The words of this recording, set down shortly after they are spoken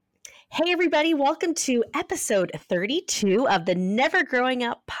Hey, everybody, welcome to episode 32 of the Never Growing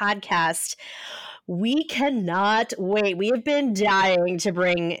Up podcast. We cannot wait. We have been dying to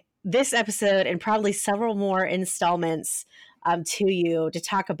bring this episode and probably several more installments to you to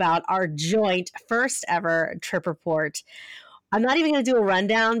talk about our joint first ever trip report. I'm not even going to do a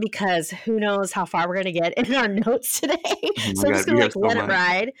rundown because who knows how far we're going to get in our notes today. Oh So my I'm just God, going we to have so let it much.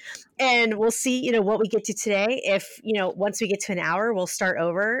 ride and we'll see, what we get to today. If, once we get to an hour, we'll start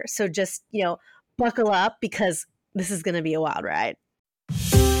over. So just, buckle up because this is going to be a wild ride.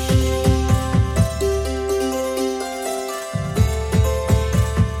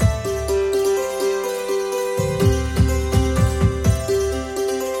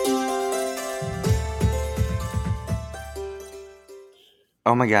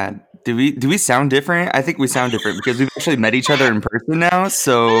 Oh my God. Do we sound different? I think we sound different because we've actually met each other in person now. For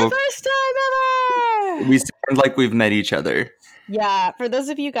So the first time ever! we sound like we've met each other. Yeah, for those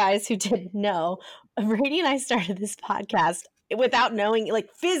of you guys who didn't know, Brady and I started this podcast without knowing, like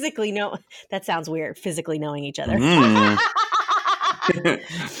physically know. That sounds weird, physically knowing each other. Mm.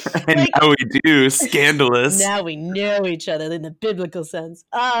 And Like, now we do. Scandalous. now we know each other in the biblical sense.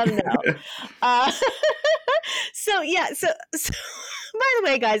 No. Uh, so by the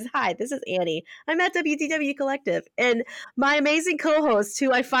way, guys, hi, this is Annie. I'm at WTW Collective, and my amazing co-host,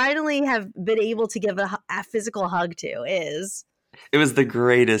 who I finally have been able to give a physical hug to, is... It was the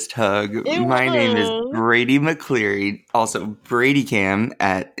greatest hug. My name is Brady McCleary. Also, Brady Cam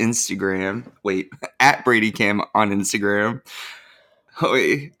at Instagram. Wait, at Brady Cam on Instagram. Oh,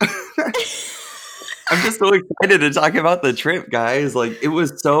 wait. I'm just so excited to talk about the trip, guys. Like, it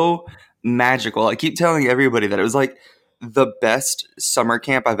was so magical. I keep telling everybody that it was like the best summer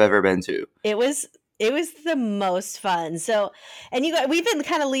camp I've ever been to. It was the most fun. So, and you guys, we've been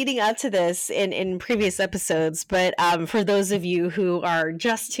kind of leading up to this in previous episodes, but for those of you who are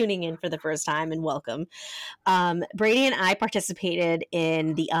just tuning in for the first time, and welcome, Brady and I participated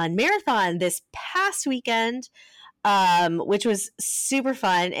in the Marathon this past weekend, which was super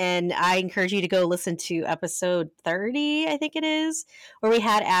fun. And I encourage you to go listen to episode 30, I think it is, where we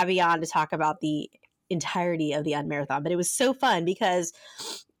had Abby on to talk about the entirety of the Marathon. But it was so fun because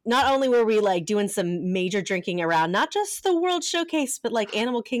not only were we like doing some major drinking around not just the World Showcase, but like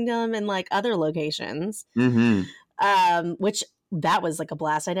Animal Kingdom and like other locations, which that was like a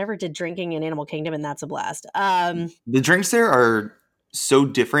blast. I never did drinking in Animal Kingdom, and that's a blast. The drinks there are so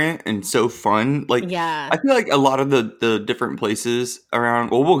different and so fun. Like, Yeah. I feel like a lot of the different places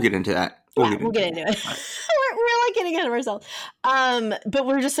around. Well, we'll get into that. We'll get into it. We're like getting ahead of ourselves. But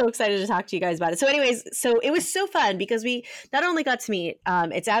we're just so excited to talk to you guys about it. So anyways, so it was so fun because we not only got to meet,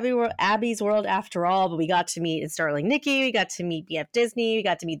 it's Abby's World after all, but we got to meet Starling Nikki, we got to meet BF Disney, we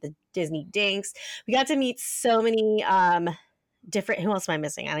got to meet the Disney Dinks, we got to meet so many different, who else am I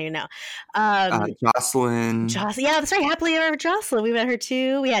missing? I don't even know. Jocelyn. Yeah, that's right. Happily Ever Jocelyn. We met her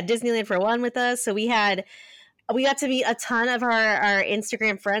too. We had Disneyland for One with us. So we got to meet a ton of our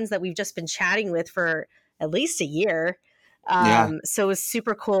Instagram friends that we've just been chatting with for at least a year. So it was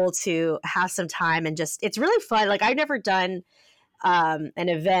super cool to have some time and just, it's really fun. Like, I've never done an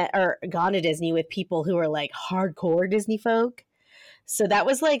event or gone to Disney with people who are like hardcore Disney folk. So that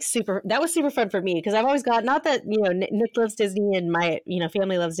was super fun for me because I've always got, not that, Nick loves Disney and my,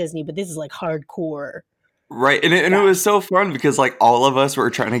 family loves Disney, but this is like hardcore. Right. And it was so fun because like all of us were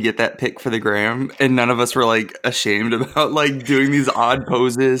trying to get that pic for the gram and none of us were like ashamed about like doing these odd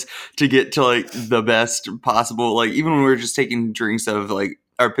poses to get to like the best possible. Like even when we were just taking drinks of like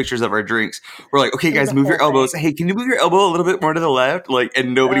our pictures of our drinks, we're like, okay, guys, move your elbows. Hey, can you move your elbow a little bit more to the left? Like,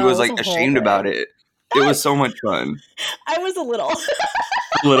 and nobody was like ashamed about it. It was so much fun. I was a little.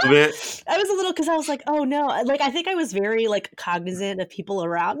 A little bit. I was a little because I was like, oh no, like I think I was very like cognizant of people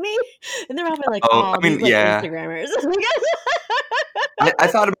around me, and they're probably like, I mean, these, like, yeah, Instagrammers. I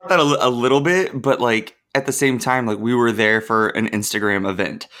thought about that a little bit, but like at the same time, like we were there for an Instagram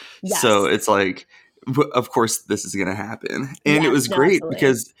event, so it's like, of course, this is gonna happen, and it was great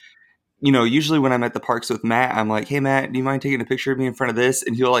because. Usually when I'm at the parks with Matt, I'm like, hey, Matt, do you mind taking a picture of me in front of this?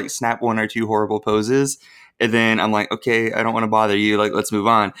 And he'll like snap one or two horrible poses. And then I'm like, okay, I don't want to bother you. Like, let's move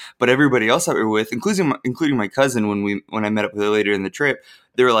on. But everybody else that we were with, including my cousin, when I met up with her later in the trip,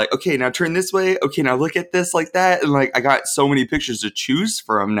 they were like, okay, now turn this way. Okay, now look at this like that. And like, I got so many pictures to choose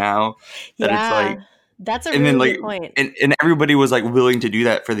from now that it's like, that's a really good point. And everybody was like willing to do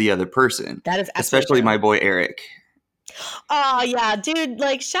that for the other person. That is especially my boy, Eric. Oh yeah, dude!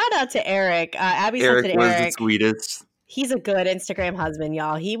 Like, shout out to Eric. Abby Eric said was the sweetest. He's a good Instagram husband,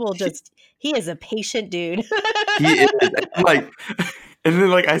 y'all. He will just He is a patient dude. He is. Like, and then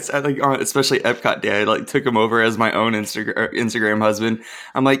like I like especially Epcot Day, I like took him over as my own Instagram husband.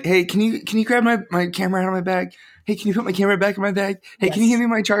 I'm like, hey, can you grab my camera out of my bag? Hey, can you put my camera back in my bag? Hey, Yes. can you hand me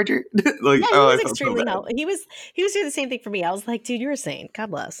my charger? Like, yeah, he oh, was I felt extremely so bad. helpful. He was doing the same thing for me. I was like, dude, you're a saint.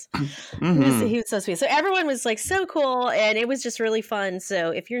 God bless. Mm-hmm. He was so sweet. So everyone was like so cool, and it was just really fun. So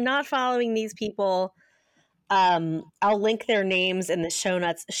if you're not following these people, I'll link their names in the show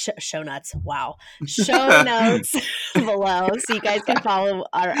notes. Show notes. Wow, show notes below, so you guys can follow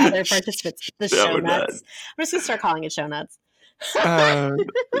our other participants. The show notes. I'm just gonna start calling it show notes.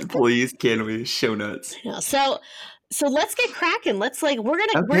 Please, can we show notes? Yeah, so let's get cracking. Let's we're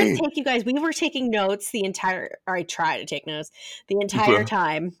gonna take you guys. We were taking notes the entire, or I try to take notes the entire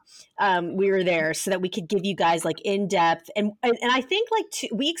time we were there, so that we could give you guys like in depth and I think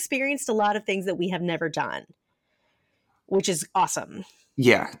like we experienced a lot of things that we have never done, which is awesome.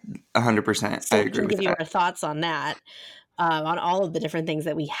 Yeah, 100%. So I we agree can with give you that. our thoughts on that. On all of the different things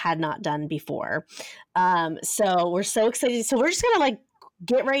that we had not done before. So we're so excited. So we're just gonna like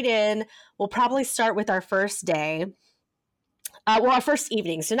get right in. We'll probably start with our first day. Our first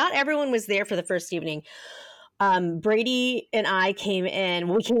evening. So not everyone was there for the first evening. Brady and I came in.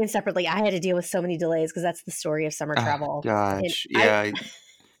 Well, we came in separately. I had to deal with so many delays because that's the story of summer travel. Gosh, yeah,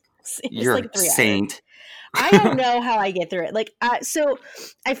 you're like a saint. I don't know how I get through it. Like, so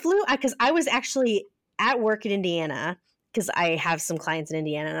I flew because I was actually at work in Indiana because I have some clients in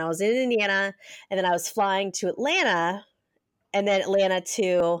Indiana, and I was in Indiana, and then I was flying to Atlanta, and then Atlanta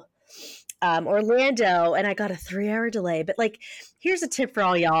to Orlando, and I got a 3-hour delay. But like, here's a tip for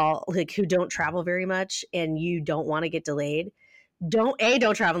all y'all like who don't travel very much and you don't want to get delayed. Don't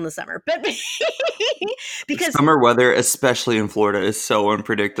travel in the summer, but because summer weather, especially in Florida, is so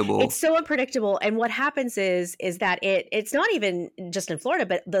unpredictable. It's so unpredictable, and what happens is that it's not even just in Florida,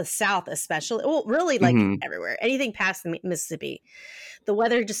 but the South especially. Well, really, like everywhere, anything past the Mississippi, the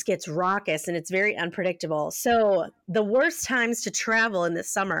weather just gets raucous and it's very unpredictable. So the worst times to travel in the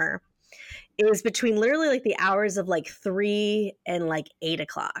summer is between literally like the hours of like 3 and like 8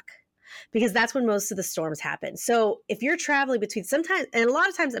 o'clock. Because that's when most of the storms happen. So if you're traveling between sometimes, and a lot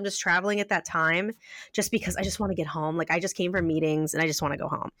of times I'm just traveling at that time just because I just want to get home. Like I just came from meetings and I just want to go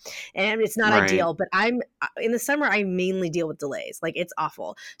home. And it's not ideal, but I'm in the summer, I mainly deal with delays. Like it's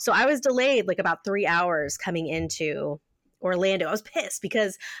awful. So I was delayed like about 3 hours coming into Orlando. I was pissed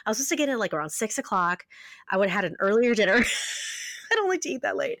because I was supposed to get in like around 6 o'clock. I would have had an earlier dinner. I don't like to eat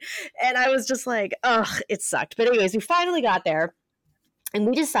that late. And I was just like, ugh, it sucked. But anyways, we finally got there. And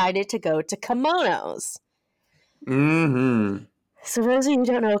we decided to go to Kimonos. Mm-hmm. So for those of you who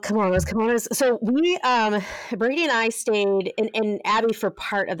don't know, Kimonos. So we, Brady and I stayed, and Abby for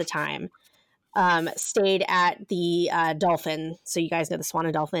part of the time, stayed at the Dolphin. So you guys know the Swan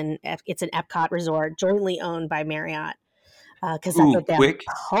and Dolphin. It's an Epcot resort, jointly owned by Marriott. Because that's what they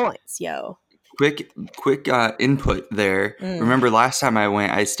points, yo. Quick input there. Remember last time I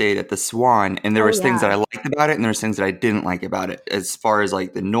went, I stayed at the Swan, and there was things that I liked about it, and there was things that I didn't like about it. As far as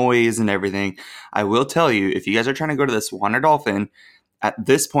like the noise and everything, I will tell you, if you guys are trying to go to the Swan or Dolphin, at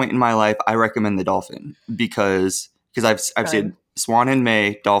this point in my life, I recommend the Dolphin because I've stayed Swan in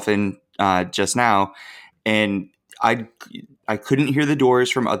May, Dolphin just now, and I couldn't hear the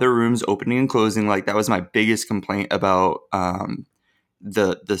doors from other rooms opening and closing. Like that was my biggest complaint about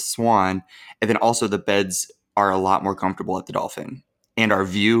the Swan. And then also the beds are a lot more comfortable at the Dolphin, and our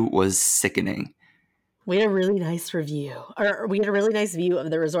view was sickening. We had a really nice review, or we had a really nice view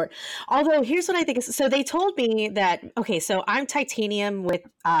of the resort. Although here's what I think is, so they told me that, okay, so I'm titanium with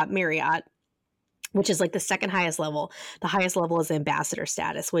Marriott, which is like the second highest level. The highest level is ambassador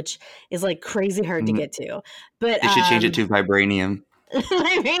status, which is like crazy hard to get to. But they should change it to vibranium. Every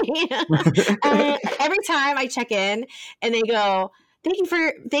time I check in and they go, thank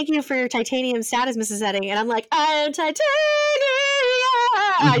you for your titanium status, Mrs. Setting. And I'm like, I'm titanium.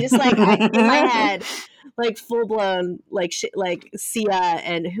 I just like in my head, like full blown, like like Sia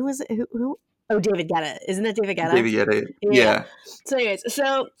and who was it? Who? Oh, David Guetta. Isn't that David Guetta? David Guetta. Yeah. So anyways,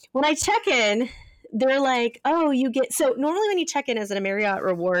 so when I check in, they're like, oh, you get, so normally when you check in as a Marriott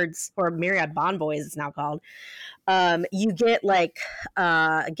Rewards or Marriott Bonvoy, it's now called, you get like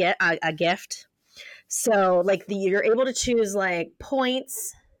a gift. So like you're able to choose like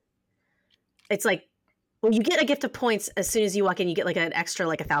points. It's like, well, you get a gift of points as soon as you walk in. You get like an extra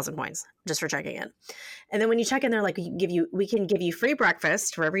like 1,000 points just for checking in. And then when you check in, they're like, we can give you free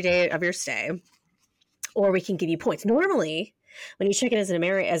breakfast for every day of your stay, or we can give you points. Normally, when you check in as a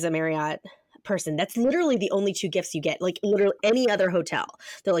Marriott person, that's literally the only two gifts you get. Like literally any other hotel,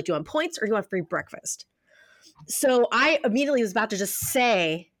 they're like, do you want points or do you want free breakfast? So I immediately was about to just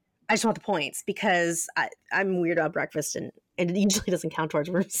say, I just want the points because I'm weird about breakfast and it usually doesn't count towards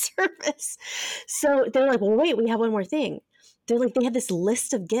room service. So they're like, well, wait, we have one more thing. They're like, they had this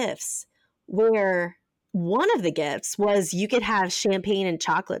list of gifts where one of the gifts was you could have champagne and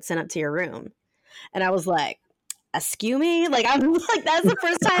chocolate sent up to your room. And I was like, excuse me? Like, I'm like, that's the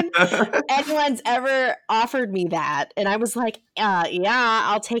first time anyone's ever offered me that. And I was like, yeah,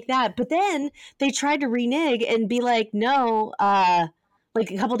 I'll take that. But then they tried to renege and be like, no, like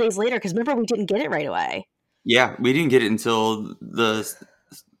a couple days later, because remember, we didn't get it right away. Yeah, we didn't get it until the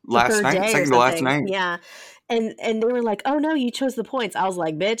last night, second to last night. Yeah. And they were like, oh no, you chose the points. I was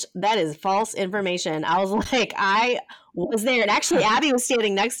like, bitch, that is false information. I was like, I was there. And actually, Abby was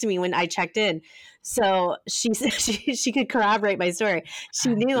standing next to me when I checked in. So she said she could corroborate my story.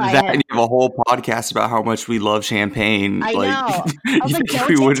 She knew I had. You have a whole podcast about how much we love champagne. I know. I was like,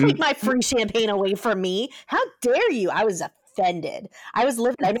 don't take my free champagne away from me. How dare you? I was offended. I was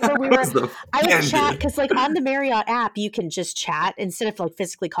livid. I remember I was chat because like on the Marriott app, you can just chat instead of like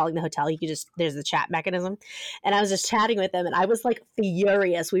physically calling the hotel. You can just, there's the chat mechanism. And I was just chatting with them and I was like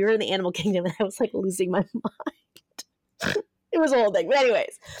furious. We were in the animal kingdom and I was like losing my mind. It was a whole thing. But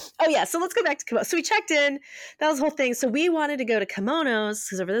anyways. Oh, yeah. So let's go back to Kimonos. So we checked in. That was the whole thing. So we wanted to go to Kimonos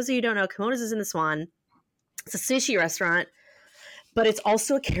because for those of you who don't know, Kimonos is in the Swan. It's a sushi restaurant, but it's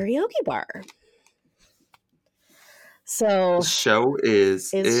also a karaoke bar. So the show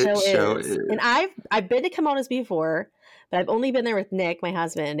is. And I've been to Kimonos before, but I've only been there with Nick, my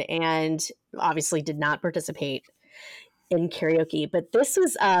husband, and obviously did not participate in karaoke. But this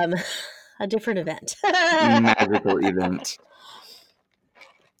was a different event. Magical event.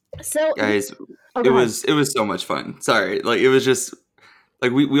 So guys, it was so much fun. Sorry, like it was just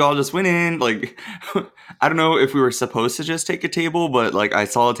like we all just went in. Like I don't know if we were supposed to just take a table, but like I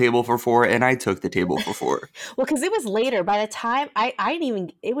saw a table for 4 and I took the table for 4. Well, because it was later. By the time I didn't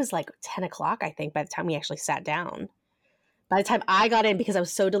even, it was like 10 o'clock, I think, by the time we actually sat down. By the time I got in, because I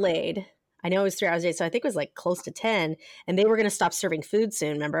was so delayed, I know it was 3 hours late, so I think it was like close to 10, and they were going to stop serving food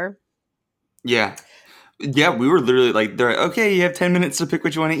soon, remember? Yeah. Yeah, we were literally like, they're like, okay, you have 10 minutes to pick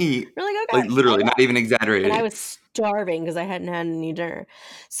what you want to eat. We're like, okay. Like, literally, not even exaggerated. And I was starving because I hadn't had any dinner.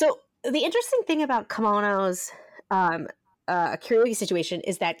 So the interesting thing about Kimonos' karaoke situation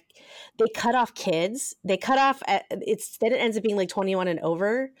is that they cut off kids. They cut off, then it ends up being like 21 and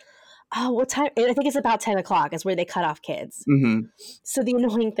over. Oh, what time? I think it's about 10 o'clock is where they cut off kids. Mm-hmm. So the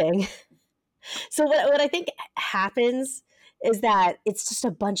annoying thing. So what I think happens is that it's just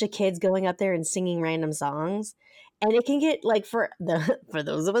a bunch of kids going up there and singing random songs. And it can get like, for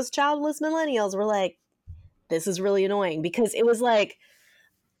those of us childless millennials, we're like, this is really annoying because it was like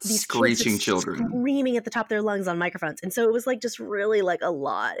these screeching children screaming at the top of their lungs on microphones. And so it was like just really like a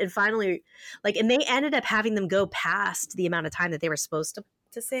lot. And finally, like, and they ended up having them go past the amount of time that they were supposed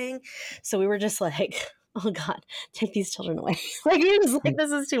to sing. So we were just like, oh God, take these children away. Like, you're just like,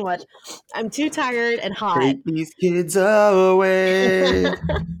 this is too much. I'm too tired and hot. Take these kids away.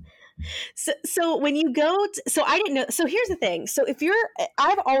 So when you go so I didn't know. So here's the thing. So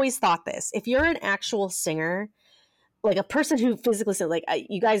I've always thought this, if you're an actual singer, like a person who physically sings, like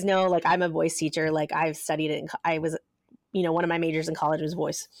you guys know, like I'm a voice teacher, like I've studied it. I was, one of my majors in college was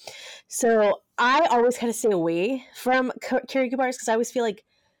voice. So I always kind of stay away from karaoke bars because I always feel like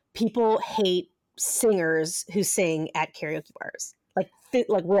people hate singers who sing at karaoke bars,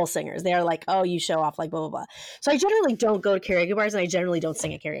 like real singers. They're like, oh, you show off, like blah blah blah. So I generally don't go to karaoke bars, and I generally don't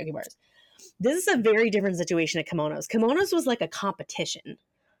sing at karaoke bars. This is a very different situation at Kimonos. Kimonos was like a competition.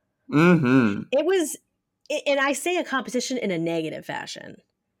 Mm-hmm. It was, and I say a competition in a negative fashion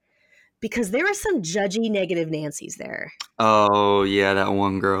because there were some judgy negative Nancys there. Oh yeah, that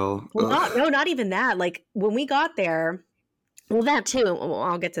one girl. Well, not even that. Like when we got there. Well, that too. Well,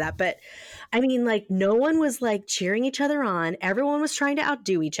 I'll get to that. But I mean, like, no one was like cheering each other on. Everyone was trying to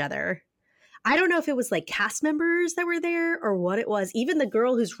outdo each other. I don't know if it was like cast members that were there or what it was. Even the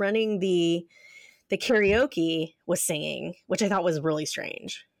girl who's running the karaoke was singing, which I thought was really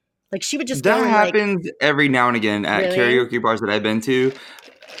strange. Like, she would just that happens like, every now and again at karaoke bars that I've been to.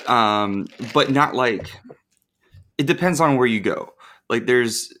 But not like, it depends on where you go. Like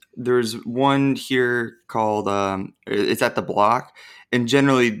there's one here called it's at the Block, and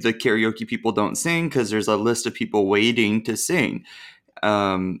generally the karaoke people don't sing because there's a list of people waiting to sing.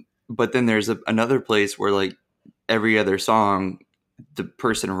 But then there's another place where like every other song, the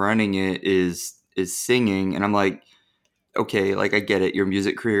person running it is singing, and I'm like, okay, like I get it, your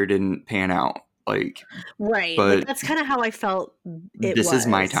music career didn't pan out, like right. But like, that's kind of how I felt. This is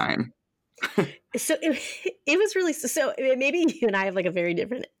my time. So it was really, so maybe you and I have like a very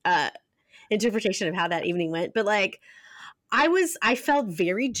different interpretation of how that evening went, but like I felt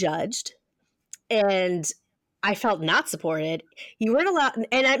very judged, and I felt not supported. You weren't allowed,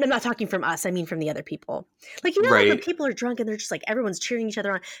 and I'm not talking from us, I mean from the other people. Like, like when Right. people are drunk and they're just like, everyone's cheering each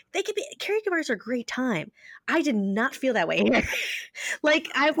other on. Karaoke bars are a great time. I did not feel that way here. Like,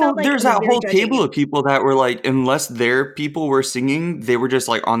 I Well, felt like there's it was that very whole table judgy. of people that were like, unless their people were singing, they were just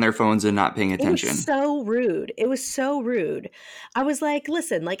like on their phones and not paying It was attention. so rude. It was so rude. I was like,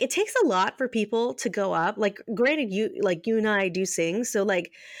 listen, like, it takes a lot for people to go up. Like, granted, you and I do sing, so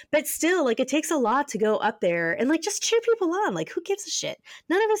like, but still, like, it takes a lot to go up there and like just cheer people on. Like, who gives a shit?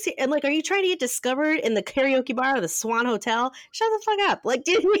 None of us. And like, are you trying to get discovered in the karaoke bar or the Swan Hotel? Shut the fuck up. Like,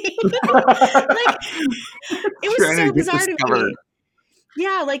 did we? Like, it was Trying to so get bizarre to discovered. me.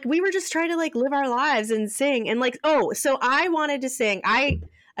 Yeah, like, we were just trying to like live our lives and sing, and like, oh, so I wanted to sing. I,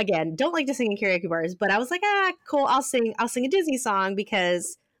 again, don't like to sing in karaoke bars, but I was like, cool, I'll sing a Disney song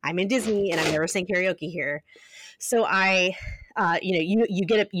because I'm in Disney and I've never sang karaoke here. So I, you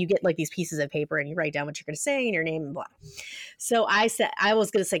get like these pieces of paper and you write down what you're going to sing and your name and blah. So I said I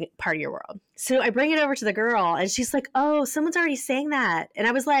was going to sing Part of Your World. So I bring it over to the girl and she's like, oh, someone's already sang that. And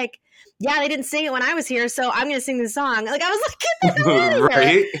I was like, yeah, they didn't sing it when I was here, so I'm going to sing this song. Like, I was like, get the hell out of here.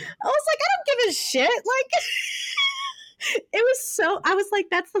 Right? I was like, I don't give a shit. Like, it was so, I was like,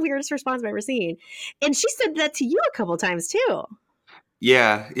 that's the weirdest response I've ever seen. And she said that to you a couple times too.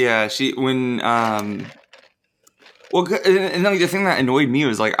 Yeah. Well, and like the thing that annoyed me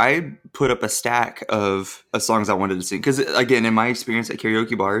was like I put up a stack of songs I wanted to sing because again, in my experience at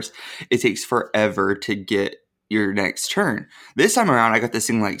karaoke bars, it takes forever to get your next turn. This time around, I got to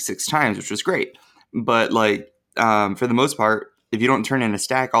sing like 6 times, which was great. But like for the most part, if you don't turn in a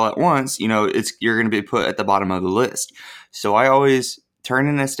stack all at once, you're going to be put at the bottom of the list. So I always turn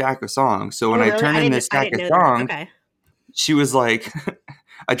in a stack of songs. So when I turn in this stack of songs, okay. She was like.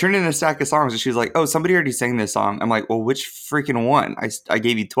 I turned in a stack of songs and she was like, oh, somebody already sang this song. I'm like, well, which freaking one? I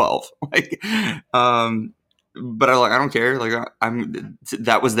gave you 12. Like, but I don't care. Like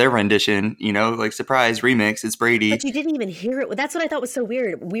that was their rendition, like surprise remix. It's Brady. But you didn't even hear it. That's what I thought was so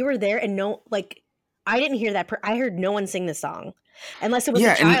weird. We were there and I didn't hear that. I heard no one sing the song unless it was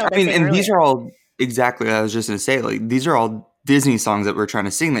a child. And these are all exactly what I was just going to say. Like these are all Disney songs that we're trying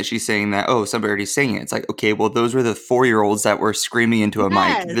to sing that she's saying that, oh, somebody already sang it. It's like, okay, well, those were the 4-year-olds that were screaming into a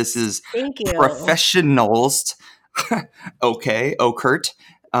mic. This is professionals. Okay. Oh, Kurt.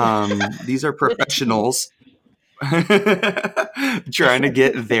 These are professionals trying to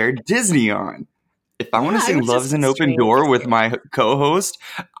get their Disney on. If I want to sing Love is an Open Door with my co-host,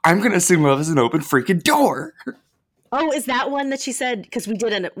 I'm going to sing Love is an Open freaking Door. Oh, is that one that she said? Because we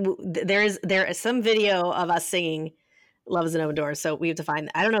did there is some video of us singing Love is an Open Door, so we have to find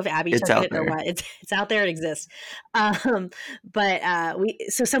that. I don't know if Abby took it or what. It's out there. It exists.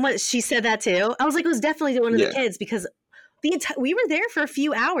 She said that too. I was like, it was definitely one of the kids because we were there for a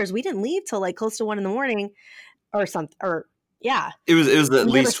few hours. We didn't leave till like close to 1 a.m. or something. Or yeah, it was at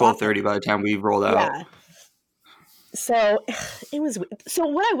least 12:30 by the time we rolled out. Yeah. So it was. So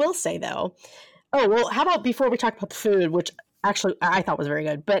what I will say though. Oh well, how about before we talk about the food, which actually I thought was very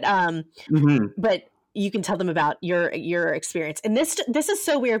good, but but you can tell them about your experience. And this is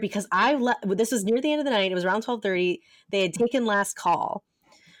so weird because this was near the end of the night. It was around 12:30. They had taken last call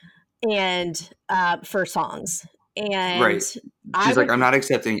and for songs. And right. She's like, I'm not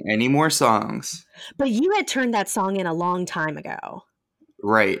accepting any more songs. But you had turned that song in a long time ago.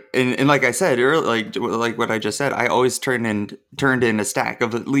 Right. And like I said earlier, like what I just said, I always turned in a stack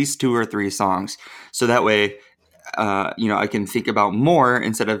of at least 2 or 3 songs. So that way, I can think about more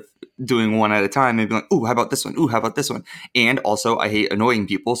instead of doing one at a time and be like, ooh, how about this one? Ooh, how about this one? And also I hate annoying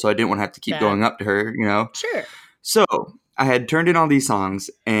people. So I didn't want to have to keep going up to her, Sure. So I had turned in all these songs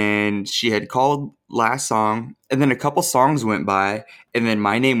and she had called last song and then a couple songs went by and then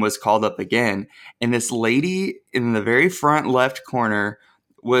my name was called up again. And this lady in the very front left corner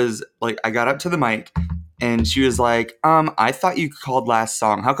was like, I got up to the mic and she was like, I thought you called last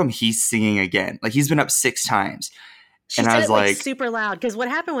song. How come he's singing again? Like he's been up 6 times. She said it like super loud. Because what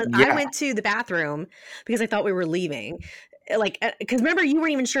happened was I went to the bathroom because I thought we were leaving. Like, because remember, you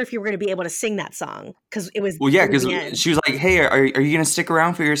weren't even sure if you were going to be able to sing that song because it was. Well, yeah, because she was like, "Hey, are you going to stick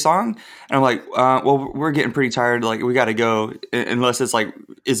around for your song?" And I'm like, "Well, we're getting pretty tired. Like, we got to go. Unless it's like,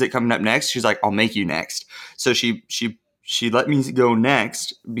 is it coming up next?" She's like, "I'll make you next." So she let me go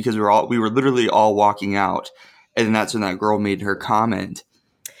next because we were literally all walking out, and then that's when that girl made her comment.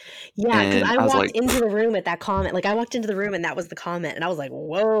 Yeah, because I walked into the room at that comment. Like, I walked into the room and that was the comment, and I was like,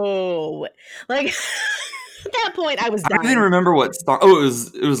 "Whoa!" Like. At that point, I was done. I didn't remember what song. Oh, it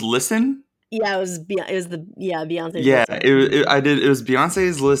was "Listen." Yeah, it was Beyonce's. Yeah, Listen. It was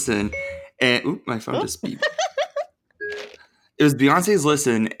Beyonce's "Listen," and my phone just beeped. It was Beyonce's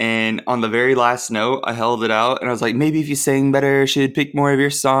Listen, and on the very last note, I held it out, and I was like, maybe if you sang better, she'd pick more of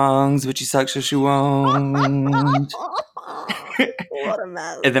your songs, but she sucks, so she won't. What a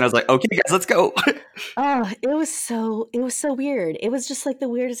mess. And then I was like, okay, guys, let's go. Oh, it was so weird. It was just like the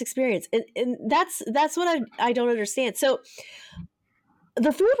weirdest experience. And that's what I don't understand. So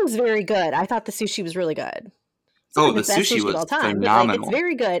the food was very good. I thought the sushi was really good. It's Oh, not the the best sushi sushi of all was time, but like it's phenomenal.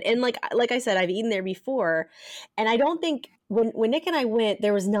 very good. And like I said, I've eaten there before, and I don't think when Nick and I went,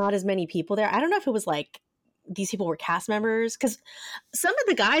 there was not as many people there. I don't know if it was like these people were cast members, because some of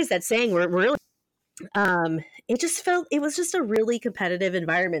the guys that sang were really it was just a really competitive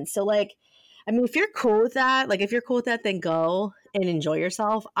environment. So like, I mean, if you're cool with that, then go and enjoy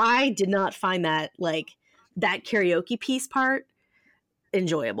yourself. I did not find that like that karaoke piece part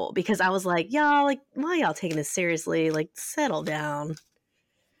enjoyable, because I was like, y'all, like, why y'all taking this seriously? Like, settle down,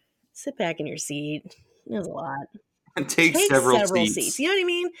 sit back in your seat. It was a lot. Take several seats. You know what I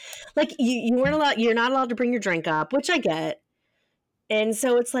mean? Like, you weren't allowed. You're not allowed to bring your drink up, which I get. And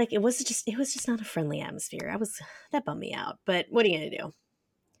so it's like it was just not a friendly atmosphere. That bummed me out. But what are you gonna do?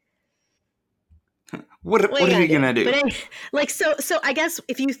 What are you gonna do? But anyway, like so I guess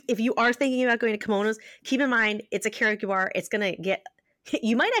if you are thinking about going to Kimonos, keep in mind it's a karaoke bar. It's gonna get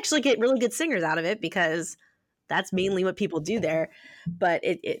you might actually get really good singers out of it, because that's mainly what people do there. But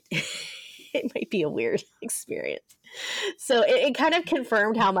it it might be a weird experience. So it kind of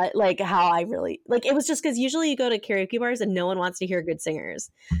confirmed how I really like it was, just because usually you go to karaoke bars and no one wants to hear good singers.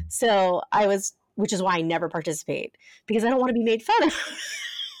 So which is why I never participate, because I don't want to be made fun of.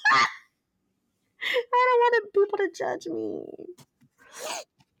 I don't want people to judge me.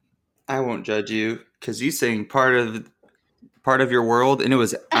 I won't judge you, because you sang part of your world, and it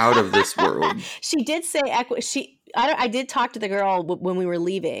was out of this world. She did say I did talk to the girl when we were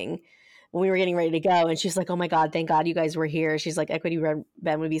leaving, when we were getting ready to go, and she's like, "Oh my God, thank God you guys were here." She's like, "Equity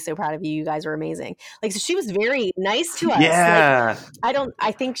Ben would be so proud of you. You guys were amazing." Like, so she was very nice to us. Yeah. Like,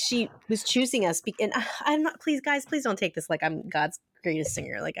 I think she was choosing us, and I'm not. Please, guys, please don't take this like I'm God's greatest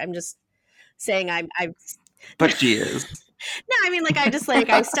singer. Like, I'm just saying I. But she is. No, I mean, like, I just like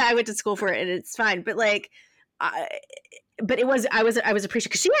I went to school for it, and it's fine. But like, but I was appreciative,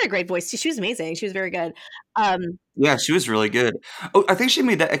 because she had a great voice. She was amazing. She was very good. Yeah, she was really good. Oh, I think she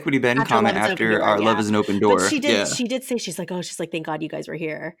made that Equity Ben comment after our Love is an Open Door. But she did say, she's like, thank God you guys were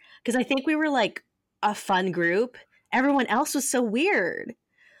here, because I think we were like a fun group. Everyone else was so weird.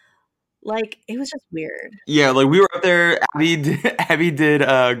 Like, it was just weird. Yeah, like we were up there. Abby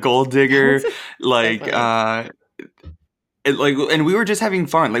did Gold Digger, like and we were just having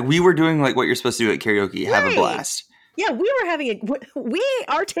fun. Like, we were doing like what you're supposed to do at karaoke, have a blast. Yeah, we were having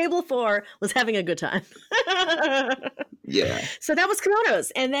our table 4 was having a good time. Yeah. So that was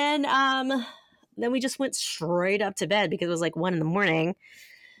Kimonos, and then we just went straight up to bed, because it was like 1 a.m. And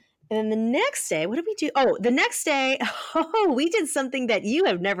then the next day, what did we do? Oh, the next day, we did something that you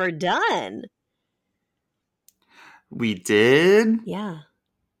have never done. We did? Yeah.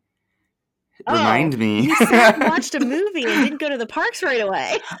 Remind me. You sat and watched a movie and didn't go to the parks right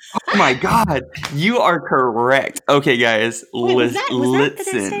away. Oh my God. You are correct. Okay, guys. Wait, was that the next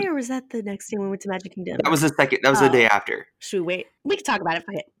day, or was that the next day when we went to Magic Kingdom? That was the second. That was the day after. Should we wait? We can talk about it.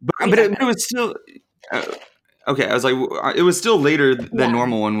 But it was still... okay, I was like, it was still later than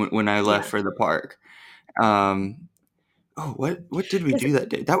normal when I left for the park. What did we do that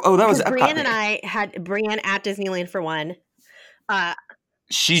day? That was Brianne and I had Brianne at Disneyland for one.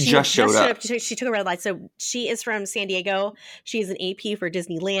 She just showed up. She took a red light. So she is from San Diego. She is an AP for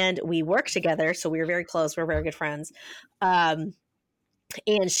Disneyland. We work together, so we were very close. We're very good friends. And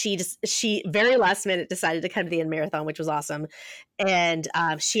she very last minute decided to come to the end marathon, which was awesome. And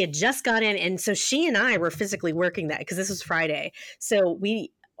she had just got in, and so she and I were physically working that, because this was Friday. So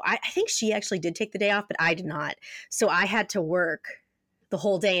I think she actually did take the day off, but I did not. So I had to work the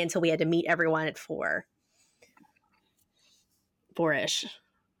whole day until we had to meet everyone at 4-ish.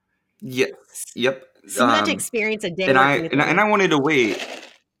 Yes. Yep. So you had to experience a day. And I wanted to wait.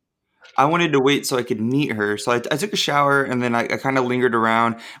 I wanted to wait so I could meet her. So I took a shower, and then I kind of lingered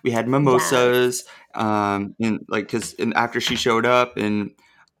around. We had mimosas, and after she showed up, and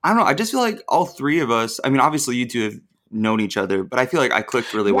I don't know. I just feel like all 3 of us. I mean, obviously you 2 have known each other, but I feel like I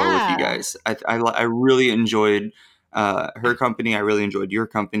clicked really well with you guys. I really enjoyed her company. I really enjoyed your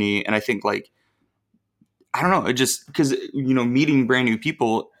company, and I think like, I don't know, it just, because meeting brand new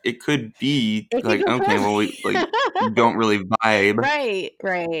people, it could be like, okay, well, we like don't really vibe, right.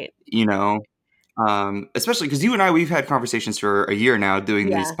 Especially because you and I, we've had conversations for a year now doing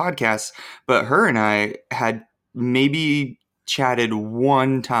these podcasts, but her and I had maybe chatted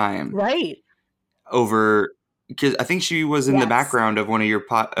one time, right, over because I think she was in the background of one of your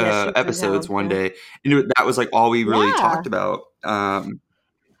episodes one day, and that was like all we really talked about. And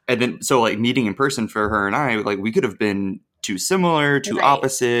then so like meeting in person for her and I, like we could have been too similar, too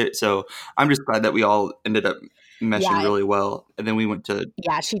opposite. So I'm just glad that we all ended up meshing really well. And then we went to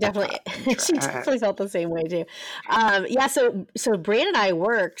she definitely felt the same way too. So Brian and I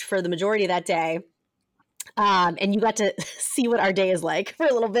worked for the majority of that day. And you got to see what our day is like for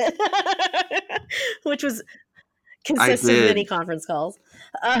a little bit, which was consistent of many conference calls.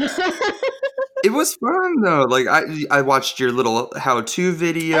 It was fun though. Like I watched your little how-to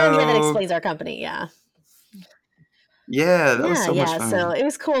video. Oh yeah, that explains our company. Yeah. Yeah, that was so much fun. So it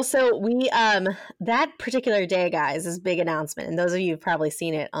was cool. So we that particular day, guys, this big announcement, and those of you have probably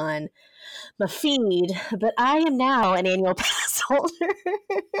seen it on my feed, but I am now an annual pass holder.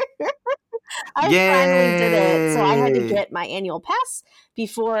 I finally did it. So I had to get my annual pass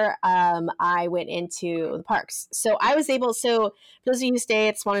before I went into the parks. So I was able, so for those of you who stay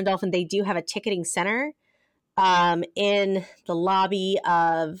at Swan and Dolphin, they do have a ticketing center in the lobby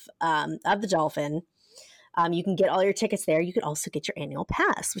of the Dolphin. You can get all your tickets there. You could also get your annual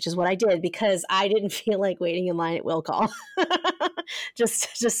pass, which is what I did because I didn't feel like waiting in line at Will Call. just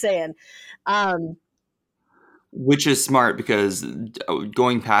saying. Which is smart because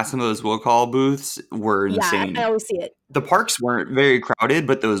going past some of those Will Call booths were insane. I always see it. The parks weren't very crowded,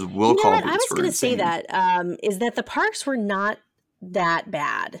 but those Will Call booths were insane. I was going to say that, is that the parks were not that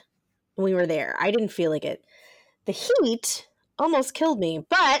bad when we were there. I didn't feel like it. The heat almost killed me,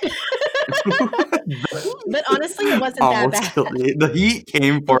 but but honestly, it wasn't that bad. Killed me. The heat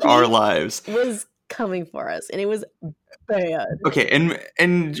came for our lives. It was coming for us, and it was bad. Okay,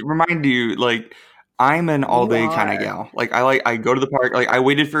 and remind you, like, I'm an all day kind of gal. Like I go to the park. Like I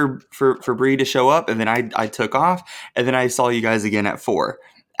waited for Bree to show up, and then I took off, and then I saw you guys again at 4.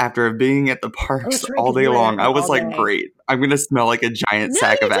 After being at the parks all day long, I was like, great. I'm gonna smell like a giant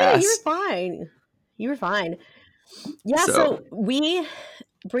sack of ass. You were fine. Yeah. So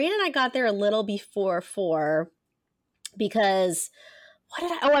Brian and I got there a little before 4 because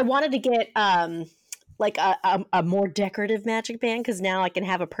I wanted to get like a more decorative magic band because now I can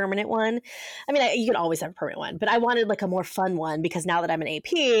have a permanent one. I mean, you can always have a permanent one, but I wanted like a more fun one because now that I'm an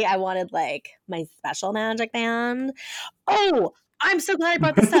AP, I wanted like my special magic band. Oh, I'm so glad I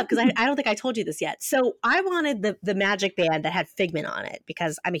brought this up because I don't think I told you this yet. So I wanted the magic band that had Figment on it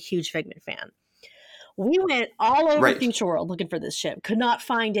because I'm a huge Figment fan. We went all over Future World looking for this ship. Could not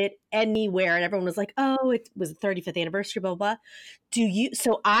find it anywhere. And everyone was like, oh, it was the 35th anniversary, blah, blah, blah.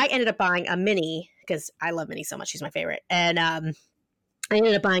 So I ended up buying a mini because I love Minnie so much. She's my favorite. And I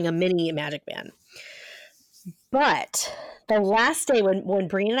ended up buying a mini magic band. But the last day when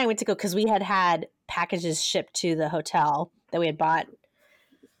Brian and I went to go, because we had packages shipped to the hotel that we had bought.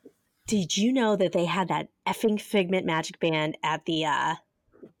 Did you know that they had that effing Figment magic band at the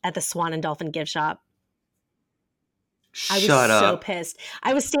Swan and Dolphin gift shop? I was so pissed.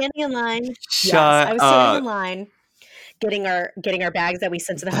 I was standing in line. I was standing in line getting our bags that we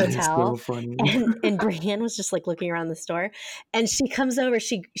sent to the hotel. So funny. And Brienne was just like looking around the store, and she comes over.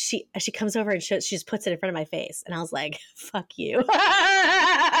 She comes over and she just puts it in front of my face, and I was like, "Fuck you!"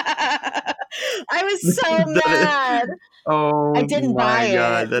 I was so mad. I didn't buy it.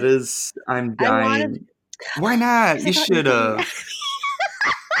 God, that is, I'm dying. Why not? You should have.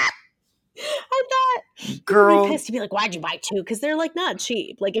 I thought, girl, you'd be pissed. You'd be like, "Why'd you buy 2?" Because they're like not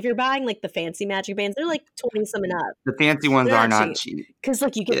cheap. Like if you're buying like the fancy magic bands, they're like 20 something up. The fancy ones are not cheap. Because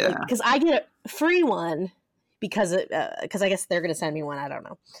like you get, because I get a free one because I guess they're gonna send me one. I don't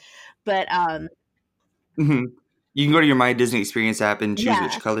know, but You can go to your My Disney Experience app and choose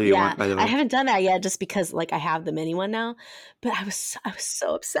which color you want. By the way, I haven't done that yet, just because like I have the mini one now. But I was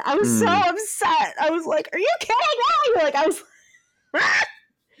so upset. I was so upset. I was like, "Are you kidding me?" Like I was.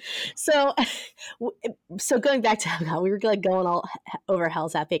 So going back to Epcot, we were like going all over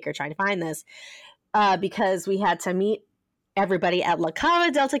Hell's Half Acre trying to find this because we had to meet everybody at La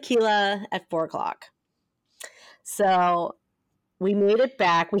Cava del Tequila at 4:00. So we made it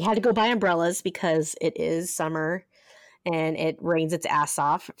back. We had to go buy umbrellas because it is summer and it rains its ass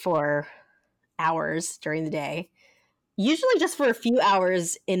off for hours during the day. Usually just for a few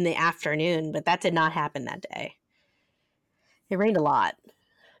hours in the afternoon, but that did not happen that day. It rained a lot.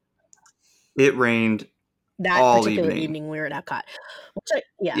 It rained that all particular evening we were at Epcot.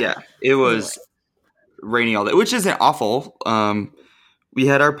 It was raining all day, which isn't awful. We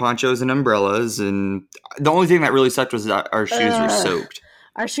had our ponchos and umbrellas, and the only thing that really sucked was that our shoes were soaked.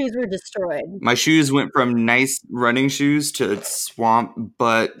 Our shoes were destroyed. My shoes went from nice running shoes to swamp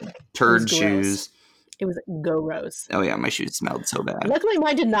butt turd shoes. It was gross. Oh yeah, my shoes smelled so bad. Luckily,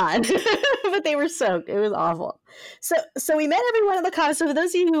 mine did not, but they were soaked. It was awful. So we met everyone at La Cava. So for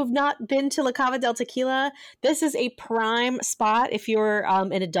those of you who have not been to La Cava del Tequila, this is a prime spot if you're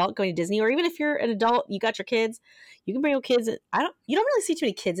an adult going to Disney, or even if you're an adult, you got your kids, you can bring your kids. You don't really see too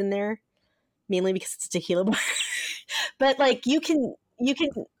many kids in there, mainly because it's a tequila bar. But like you can, yeah.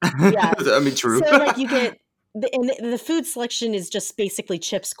 I mean, true. So like you get the food selection is just basically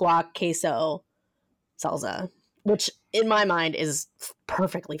chips, guac, queso, salsa, which in my mind is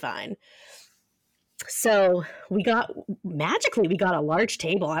perfectly fine. So we got a large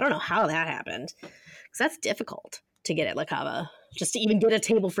table. I don't know how that happened, because that's difficult to get at La Cava, just to even get a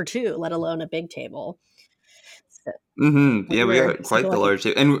table for two, let alone a big table. So yeah, we got quite the large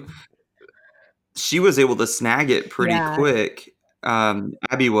table, and she was able to snag it pretty quick.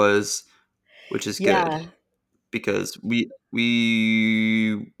 Abby was, which is good, because we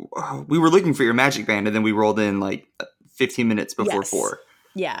were looking for your magic band, and then we rolled in like 15 minutes before 4.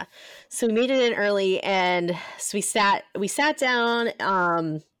 Yeah, so we made it in early, and so we sat down.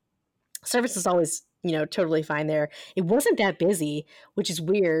 Service is always totally fine there. It wasn't that busy, which is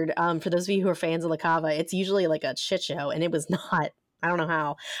weird. For those of you who are fans of La Cava, it's usually like a shit show, and it was not. I don't know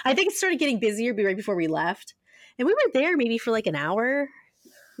how. I think it started getting busier right before we left, and we were there maybe for like an hour.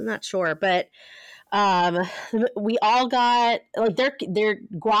 I'm not sure, but we all got like their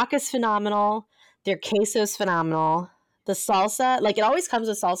guac is phenomenal, their queso is phenomenal. The salsa, like it always comes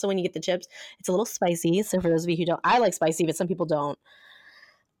with salsa when you get the chips. It's a little spicy, so for those of you who don't, I like spicy, but some people don't.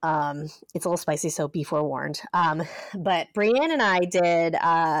 It's a little spicy, so be forewarned. But Brienne and I did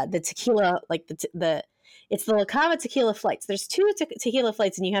the tequila, like it's the La Cava tequila flights. There's 2 tequila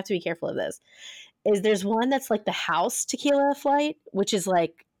flights, and you have to be careful of this. There's one that's like the house tequila flight, which is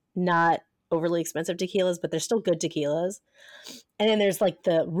like not overly expensive tequilas, but they're still good tequilas. And then there's like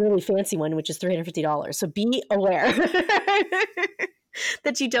the really fancy one, which is $350. So be aware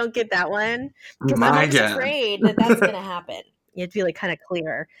that you don't get that one, because I'm afraid that that's going to happen. You have to be like kind of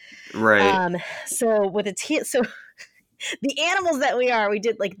clear. Right. So with so the animals that we are, we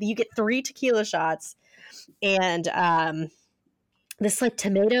did like, you get 3 tequila shots, and this like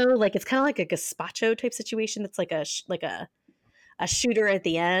tomato, like it's kind of like a gazpacho type situation. That's like a shooter at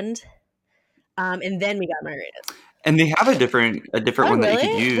the end. And then we got margaritas. And they have a different one that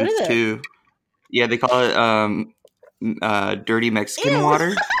you could use too. Yeah, they call it dirty Mexican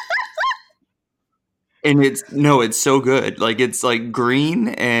water. And it's so good. Like it's like green,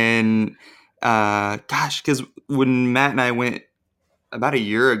 and because when Matt and I went about a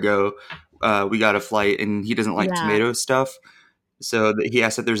year ago, we got a flight, and he doesn't like tomato stuff. So he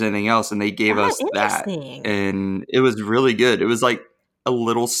asked if there's anything else, and they gave us that, and it was really good. It was like a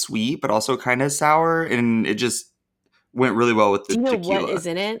little sweet, but also kind of sour, and it just went really well with the tequila. Do you know what is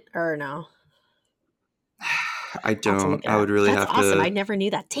in it, or no? I don't. I would really have awesome. to. I never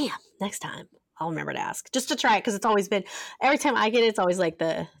knew that. Damn. Next time, I'll remember to ask, just to try it, because it's always been, every time I get it, it's always like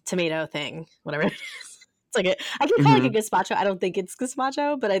the tomato thing, whatever it is. It's like I can call it like a gazpacho. I don't think it's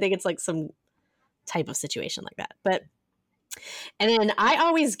gazpacho, but I think it's like some type of situation like that. But and then I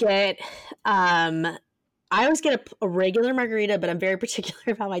always get a regular margarita, but I'm very particular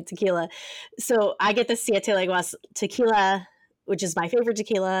about my tequila. So I get the Siete Leguas tequila, which is my favorite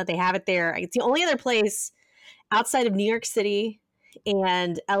tequila. They have it there. It's the only other place outside of New York City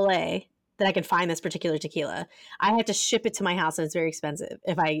and LA that I can find this particular tequila. I have to ship it to my house, and it's very expensive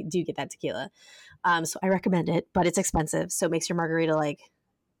if I do get that tequila. So I recommend it, but it's expensive. So it makes your margarita like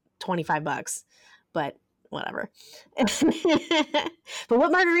 $25, but whatever. But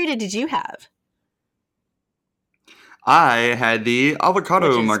what margarita did you have? I had the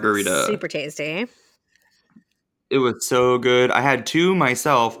avocado margarita. Super tasty. It was so good. I had 2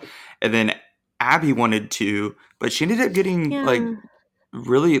 myself, and then Abby wanted 2, but she ended up getting like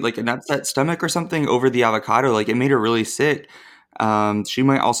really like an upset stomach or something over the avocado. Like it made her really sick. She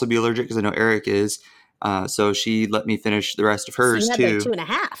might also be allergic, because I know Eric is. So she let me finish the rest of hers so you had too. Like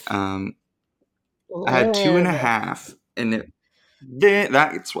 2.5. I had 2.5, and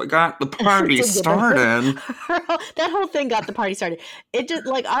that's what got the party started. That whole thing got the party started. It just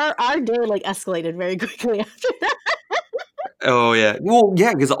like our day like escalated very quickly after that. Oh yeah, well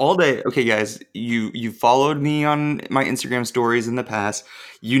yeah, because all day. Okay, guys, you followed me on my Instagram stories in the past.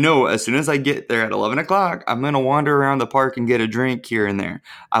 As soon as I get there at 11 o'clock, I'm gonna wander around the park and get a drink here and there.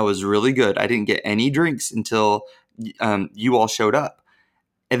 I was really good. I didn't get any drinks until you all showed up,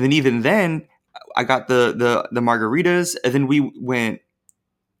 and then even then, I got the margaritas, and then we went.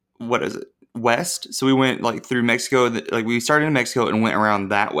 What is it? West. So we went like through Mexico. Like we started in Mexico and went around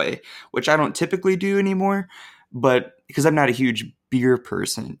that way, which I don't typically do anymore. But because I'm not a huge beer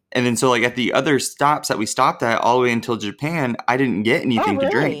person. And then so like at the other stops that we stopped at all the way until Japan, I didn't get Oh, anything to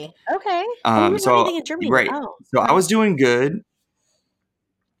drink. really? Okay. Oh, you didn't want anything in Germany. Right. Oh, So I okay. was doing good.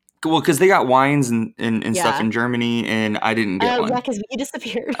 Well, because they got wines and stuff Yeah. in Germany, and I didn't get Oh, yeah, one. because we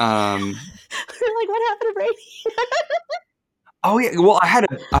disappeared. Um, We're like, what happened to Brady? oh yeah, well I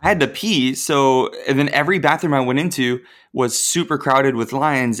had to pee, so and then every bathroom I went into was super crowded with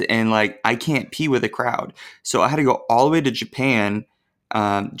lines, and like I can't pee with a crowd, so I had to go all the way to Japan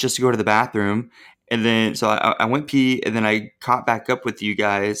just to go to the bathroom, and then so I went pee, and then I caught back up with you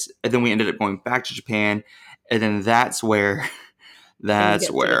guys, and then we ended up going back to Japan, and then that's where Things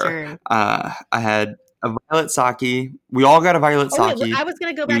took a turn. I had a violet sake. We all got a violet Oh, wait, I sake. was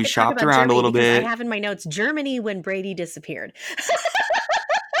going to go back We and talk shopped about around a Germany little because I bit. have in my notes Germany when Brady disappeared.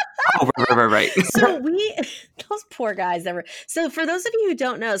 Oh, right. So those poor guys ever. So for those of you who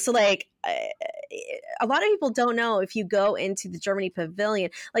don't know, so like a lot of people don't know if you go into the Germany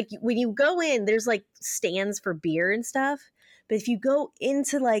pavilion, like when you go in, there's like stands for beer and stuff. But if you go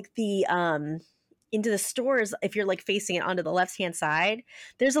into like into the stores, if you're like facing it onto the left hand side,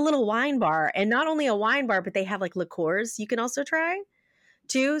 there's a little wine bar, and not only a wine bar, but they have like liqueurs you can also try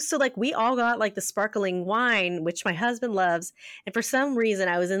too. So like we all got like the sparkling wine, which my husband loves. And for some reason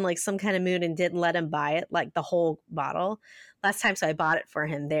I was in like some kind of mood and didn't let him buy it, like the whole bottle last time. So I bought it for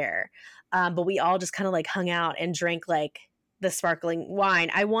him there. But we all just kind of like hung out and drank like the sparkling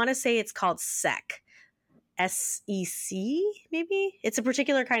wine. I want to say it's called Sec. SEC, maybe. It's a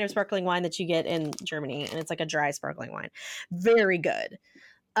particular kind of sparkling wine that you get in Germany, and it's like a dry sparkling wine. Very good.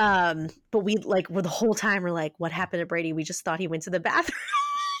 But we like were the whole time we're like, what happened to Brady? We just thought he went to the bathroom.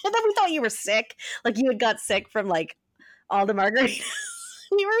 And then we thought you were sick. Like you had got sick from like all the margaritas.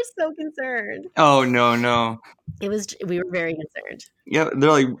 We were so concerned. Oh no. We were very concerned. Yeah, they're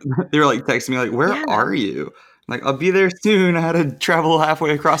like texting me like, "Where are you?" I'm like, I'll be there soon. I had to travel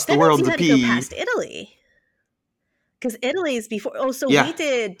halfway across the world to pee. You had to go past Italy. Because Italy's before. Oh, so we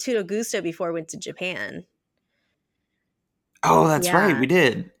did Tutto Gusto before we went to Japan. Oh, that's right. We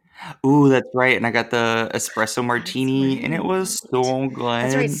did. Ooh, that's right. And I got the espresso martini, and it was so good.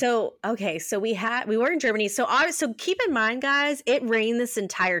 That's right. So, okay. So we were in Germany. So keep in mind, guys, it rained this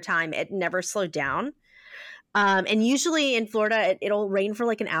entire time. It never slowed down. And usually in Florida, it'll rain for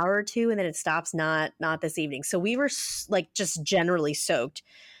like an hour or two, and then it stops. Not this evening. So we were like just generally soaked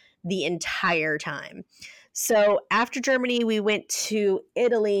the entire time. So after Germany, we went to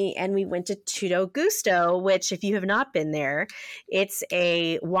Italy and we went to Tutto Gusto, which if you have not been there, it's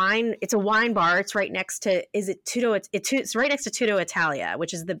a wine bar. It's right next to, it's right next to Tutto Italia,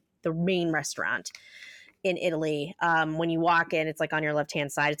 which is the main restaurant in Italy. When you walk in, it's like on your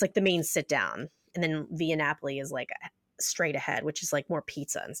left-hand side. It's like the main sit down. And then Via Napoli is like straight ahead, which is like more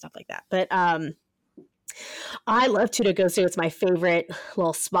pizza and stuff like that. But I love Tutto Gusto. It's my favorite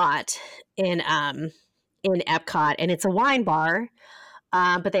little spot in Epcot, and it's a wine bar,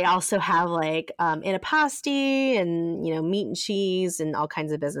 but they also have like antipasti and meat and cheese and all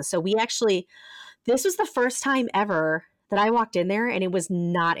kinds of business. So this was the first time ever that I walked in there, and it was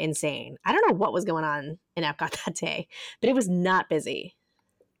not insane. I don't know what was going on in Epcot that day, but it was not busy.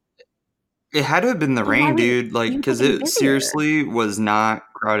 It had to have been the rain, dude. Like, because it seriously was not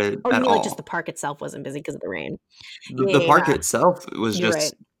crowded at all. Like just the park itself wasn't busy because of the rain. The park itself was just.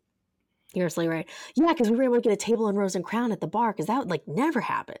 Right. You're absolutely right. Yeah, because we were able to get a table in Rose and Crown at the bar, because that like never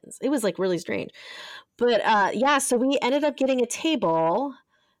happens. It was like really strange. But so we ended up getting a table,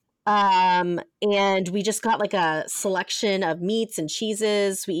 and we just got like a selection of meats and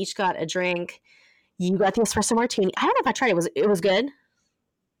cheeses. We each got a drink. You got the espresso martini. I don't know if I tried it. It was good?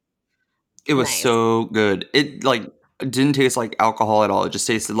 It was so good. It like didn't taste like alcohol at all. It just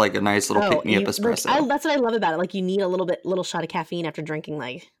tasted like a nice little pick-me-up espresso. That's what I love about it. Like you need a little shot of caffeine after drinking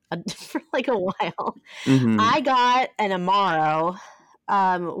for like a while. Mm-hmm. I got an Amaro,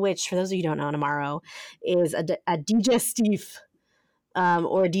 which for those of you who don't know, an Amaro is a digestif,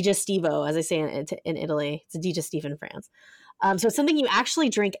 or a digestivo, as I say in Italy. It's a digestif in France. So it's something you actually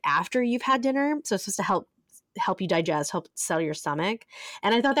drink after you've had dinner. So it's supposed to help you digest, help settle your stomach.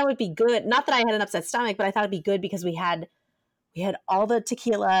 And I thought that would be good. Not that I had an upset stomach, but I thought it'd be good because we had all the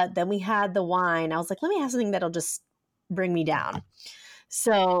tequila, then we had the wine. I was like, let me have something that'll just bring me down.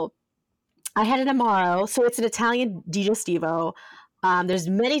 So I had an Amaro. So it's an Italian digestivo. There's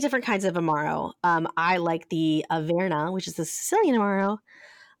many different kinds of Amaro. I like the Averna, which is the Sicilian Amaro,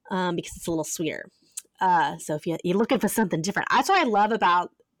 because it's a little sweeter. So if you're looking for something different, that's what I love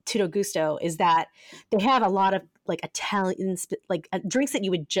about Tutto Gusto, is that they have a lot of like Italian drinks that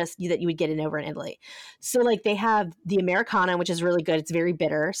you would get over in Italy. So like they have the Americano, which is really good. It's very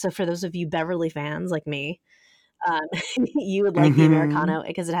bitter. So for those of you Beverly fans like me, You would like the Mm-hmm. Americano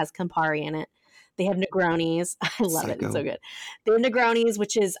because it has Campari in it. They have Negronis. I love it. It's so Psycho. good. They have Negronis,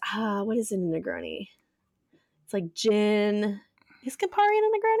 which is what is in a Negroni? It's like gin. Is Campari in a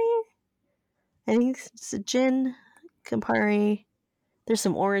Negroni? I think it's a gin, Campari. There's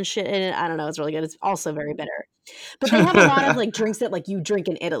some orange shit in it. I don't know. It's really good. It's also very bitter. But they have a lot of like drinks that like you drink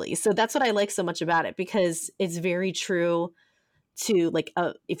in Italy. So that's what I like so much about it because it's very true to like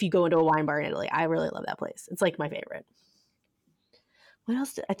if you go into a wine bar in Italy. I really love that place. It's like my favorite. What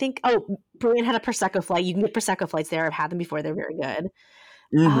else? I think Brian had a Prosecco flight. You can get Prosecco flights there. I've had them before. They're very good.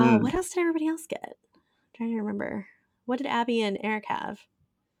 Mm-hmm. What else did everybody else get? I'm trying to remember. What did Abby and Eric have?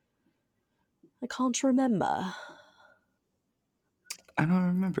 I can't remember. I don't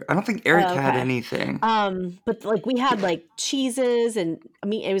remember. I don't think Eric had Okay. anything. But like we had like cheeses and I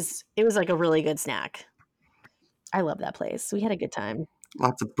mean it was like a really good snack. I love that place. We had a good time.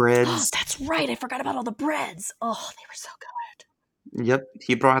 Lots of Oh, breads. that's right. I forgot about all the breads. Oh, they were so good. Yep.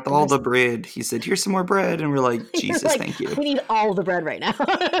 He brought all the bread. He said, "Here's some more bread." And we're like, Jesus, like, thank you. I need all the bread right now.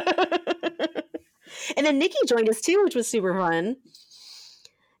 And then Nikki joined us too, which was super fun.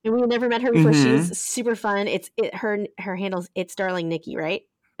 And we never met her before. Mm-hmm. She was super fun. Her handle's It's Darling Nikki, right?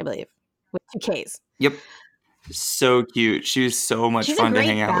 I believe. With 2 Ks. Yep. So cute. She was so much She's fun a to great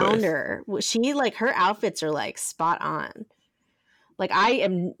hang out founder. She like her outfits are like spot on. Like I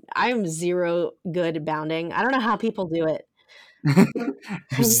am zero good at bounding. I don't know how people do it.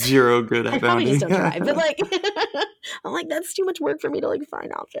 with. Zero good at I probably bounding. just don't try. But like I'm like, that's too much work for me to like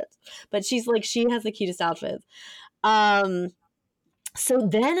find outfits. But she's like, she has the cutest outfits. So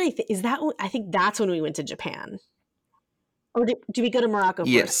then I think that's when we went to Japan. Or did we go to Morocco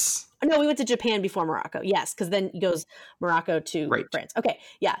first? Yes. No, we went to Japan before Morocco. Yes, because then it goes Morocco to France. Okay,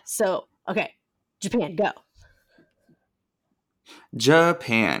 yeah. So, okay, Japan, go.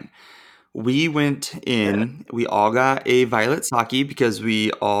 Japan. We went in, we all got a violet sake because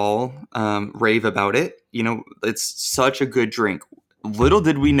we all rave about it. You know, it's such a good drink. Little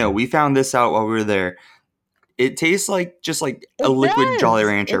did we know, we found this out while we were there. It tastes like just like a liquid Jolly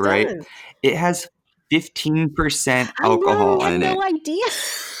Rancher, right? It has 15% alcohol in it. I had no idea.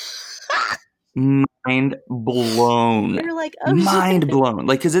 Mind blown. You're like, oh, mind blown.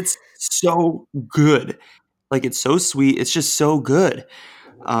 Like, because it's so good. Like, it's so sweet. It's just so good.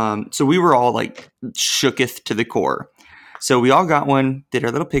 So we were all like shooketh to the core. So we all got one, did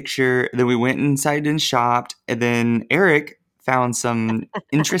our little picture. Then we went inside and shopped. And then Eric found some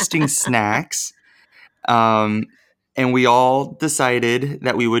interesting snacks. And we all decided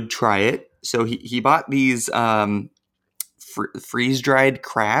that we would try it. So he bought these freeze-dried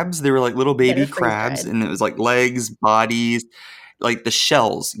crabs. They were like little baby crabs. And it was like legs, bodies, like the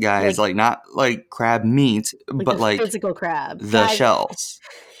shells, guys. Like not like crab meat, but like physical crab. The shells.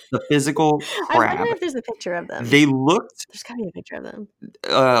 The physical crab. I wonder if there's a picture of them. They looked... There's gotta be a picture of them.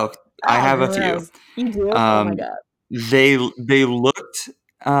 I have a few. You do? Oh my God. They looked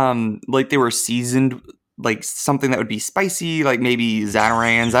like they were seasoned like something that would be spicy, like maybe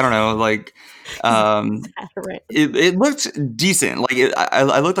Zatarans. I don't know. Like it looked decent. Like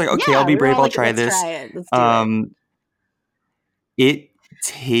I looked like, okay, I'll be brave. I'll try this. Try it. Let's do it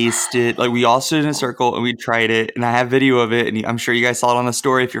tasted like we all stood in a circle and we tried it, and I have video of it, and I'm sure you guys saw it on the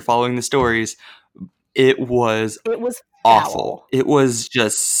story if you're following the stories. It was awful. It was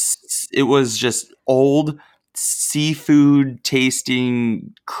just old seafood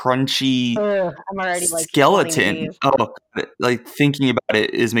tasting crunchy I'm already like skeleton. Oh, like thinking about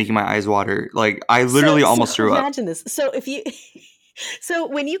it is making my eyes water. Like I literally almost threw up. Imagine this. So if you so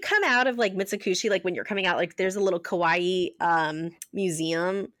when you come out of like Mitsukushi, like when you're coming out, like there's a little kawaii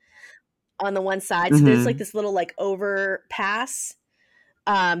museum on the one side. So there's like this little like overpass.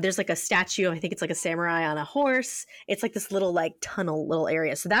 There's like a statue. I think it's like a samurai on a horse. It's like this little like tunnel little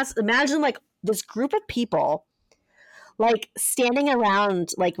area. So that's, imagine like this group of people like standing around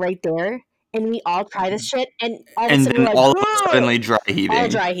like right there, and we all try this shit, and all of a sudden, like, all of us suddenly dry heaving. All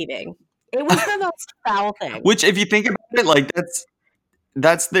dry heaving. It was the most foul thing. Which, if you think about it, like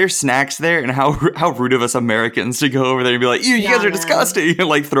that's their snacks there, and how rude of us Americans to go over there and be like, you guys are disgusting, and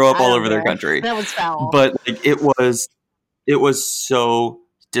like throw up all over their country. That was foul. But like it was so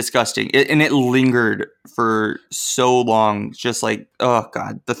disgusting, and it lingered for so long. Just like, oh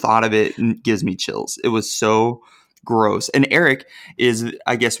God, the thought of it gives me chills. It was so gross. And Eric is,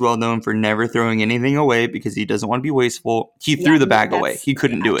 I guess, well known for never throwing anything away because he doesn't want to be wasteful. He threw the bag away. He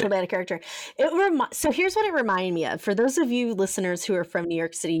couldn't do it. Totally out of character. So here's what it reminded me of. For those of you listeners who are from New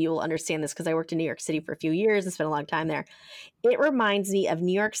York City, you will understand this because I worked in New York City for a few years and spent a long time there. It reminds me of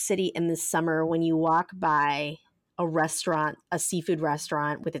New York City in the summer when you walk by a restaurant, a seafood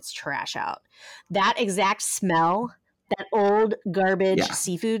restaurant with its trash out. That exact smell, that old garbage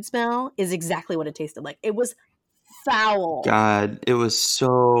seafood smell, is exactly what it tasted like. It was foul. God, it was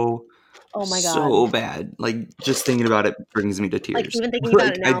so Oh my so God. bad. Like, just thinking about it brings me to tears. Like, even thinking about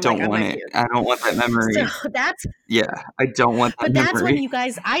Like, it I now, I'm like, don't I want might it. puke. I don't want that memory. So that's I don't want that But that's when memory. you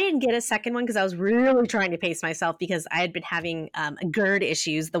guys, I didn't get a second one because I was really trying to pace myself because I had been having GERD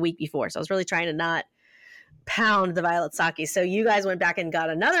issues the week before. So I was really trying to not pound the violet sake. So you guys went back and got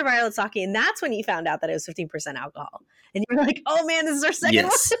another violet sake, and that's when you found out that it was 15% alcohol. And you were like, oh man, this is our second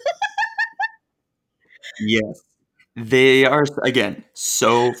one. Yes. They are, again,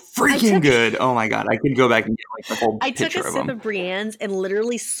 so freaking good. Oh my God. I could go back and get like the whole I took picture a of sip them. of Brienne's and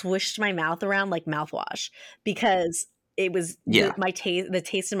literally swished my mouth around like mouthwash because it was the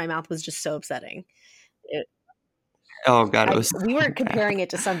taste in my mouth was just so upsetting. Oh God, it was We were so comparing bad. it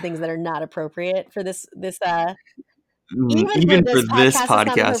to some things that are not appropriate for this Even for for this this podcast, it's not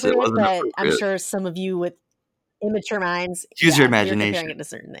podcast, it appropriate, wasn't but I'm appropriate. sure some of you with immature minds, Use your we were comparing imagination. it to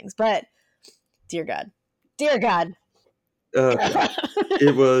certain things. But dear God.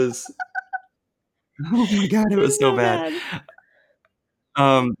 It was. Oh my God, it was so bad.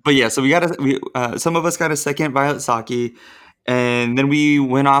 But yeah, so some of us got a second violet sake, and then we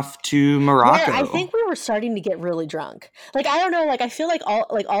went off to Morocco. Where I think we were starting to get really drunk. Like, I don't know, like I feel like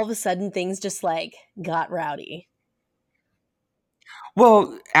all of a sudden things just like got rowdy.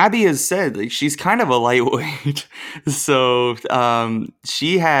 Well, Abby has said like she's kind of a lightweight, so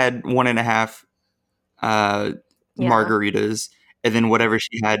she had 1.5 margaritas, and then whatever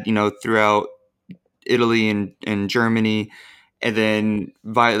she had, throughout Italy and Germany, and then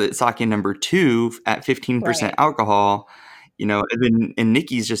violet sake number 2 at 15% alcohol, and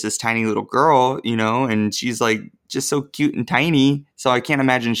Nikki's just this tiny little girl, and she's like just so cute and tiny, so I can't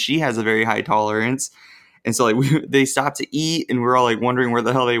imagine she has a very high tolerance. And so like they stopped to eat, and we're all like wondering where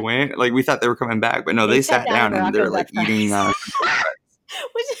the hell they went. Like we thought they were coming back, but no, they sat down and they're like eating. The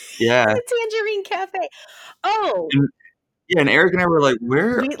Tangerine Cafe. Oh, and Eric and I were like,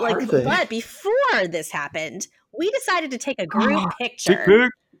 "Where are they?" But before this happened, we decided to take a group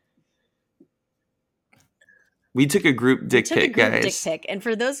picture. We took a group dick pic, guys. Dick pic. And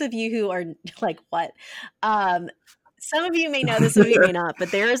for those of you who are like, what? Some of you may know this, some of you may not,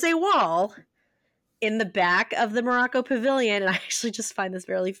 but there is a wall in the back of the Morocco Pavilion, and I actually just find this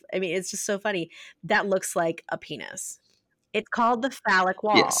it's just so funny. That looks like a penis. It's called the phallic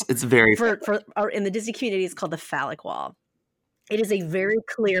wall. Yes, it's very or in the Disney community, it's called the phallic wall. It is a very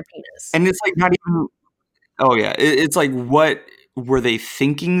clear penis, and it's like not even. Oh yeah, it's like what were they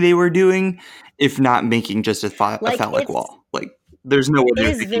thinking they were doing, if not making just a phallic wall? Like there's no way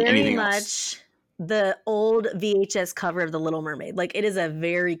they're thinking anything else. It is very much the old VHS cover of The Little Mermaid. Like it is a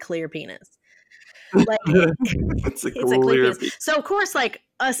very clear penis. Like it's a clear penis. So of course, like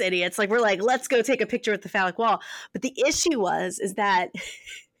us idiots, like we're like, let's go take a picture with the phallic wall. But the issue is that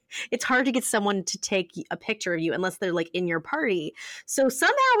it's hard to get someone to take a picture of you unless they're like in your party. So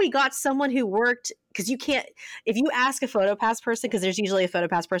somehow we got someone who worked, because you can't, if you ask a PhotoPass person, because there's usually a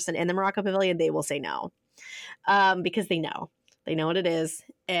PhotoPass person in the Morocco Pavilion, they will say no, because they know what it is,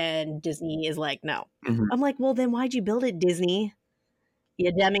 and Disney is like no. Mm-hmm. I'm like, well then why'd you build it, Disney?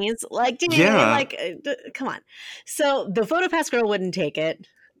 You dummies. Like, come on. So the PhotoPass girl wouldn't take it,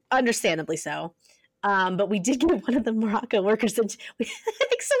 understandably so. But we did get one of the Morocco workers, and I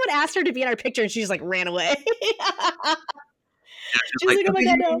think someone asked her to be in our picture, and she just like ran away. She's like, oh my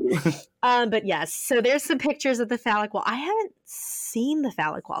God, no. But yes, so there's some pictures of the phallic wall. I haven't seen the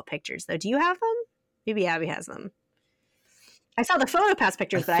phallic wall pictures though. Do you have them? Maybe Abby has them. I saw the PhotoPass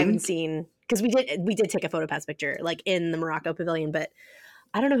pictures, but I haven't seen, because we did take a PhotoPass picture like in the Morocco Pavilion, but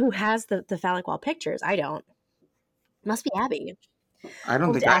I don't know who has the phallic wall pictures. I don't. Must be Abby. I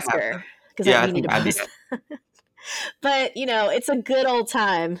don't think I ask have her, because I need to post. But it's a good old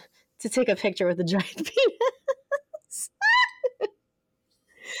time to take a picture with a giant penis.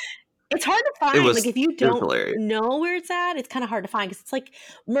 It's hard to find. Like if you don't know where it's at, it's kind of hard to find, because it's like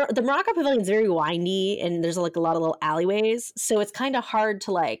the Morocco Pavilion is very windy, and there's like a lot of little alleyways, so it's kind of hard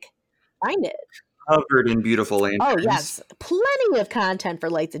to like find it. Covered in beautiful lanterns. Oh yes, plenty of content for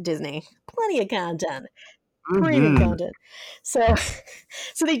Lights at Disney. Plenty of content. Premium content. So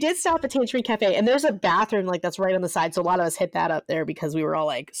they did stop at Tangerine Cafe, and there's a bathroom like that's right on the side. So a lot of us hit that up there because we were all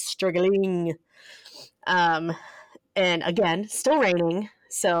like struggling. And again, still raining,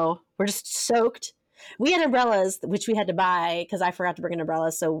 so we're just soaked. We had umbrellas, which we had to buy because I forgot to bring an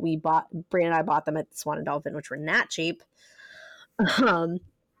umbrella. So Brian and I bought them at Swan and Dolphin, which were not cheap. But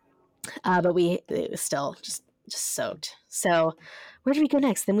it was still just soaked. So where did we go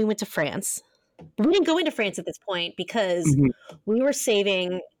next? Then we went to France. We didn't go into France at this point because we were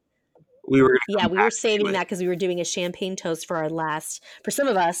saving. We were we were saving that because we were doing a champagne toast for our last, for some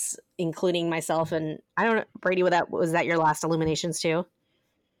of us, including myself and I don't know, Brady. Was that your last Illuminations too?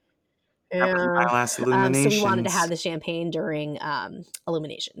 That was my last Illuminations. So we wanted to have the champagne during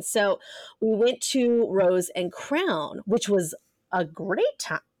Illuminations. So we went to Rose and Crown, which was a great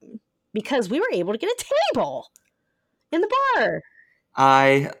time because we were able to get a table in the bar.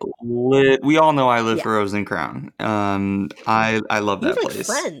 We all know I live for Rose and Crown. I love that place.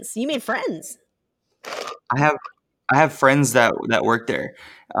 Friends. You made friends. I have friends that work there.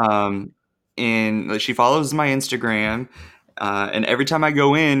 And she follows my Instagram. And every time I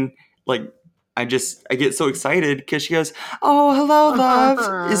go in, like, I get so excited because she goes, "Oh, hello,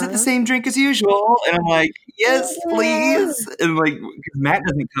 love. Is it the same drink as usual?" And I'm like, "Yes, please." And like, because Matt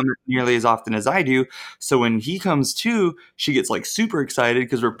doesn't come nearly as often as I do, so when he comes too, she gets like super excited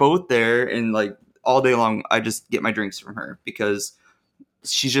because we're both there, and like all day long, I just get my drinks from her because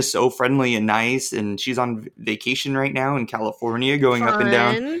she's just so friendly and nice. And she's on vacation right now in California, going up and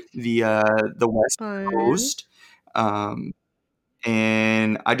down the West Coast.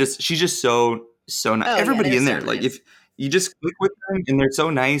 And she's just so nice. Everybody in there, so like, nice. If you just click with them and they're so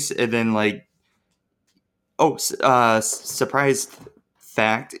nice, and then like, surprise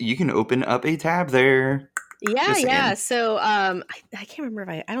fact, you can open up a tab there. Yeah. So I can't remember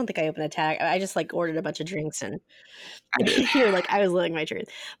if I don't think I opened a tab. I just like ordered a bunch of drinks and you're like, I was living my truth.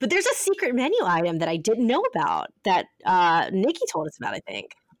 But there's a secret menu item that I didn't know about that Nikki told us about, I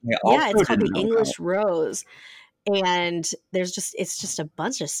think. Yeah, it's called the English Rose. And it's just a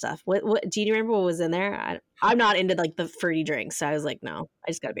bunch of stuff. What do you remember what was in there? I'm not into like the fruity drinks, so I was like, no,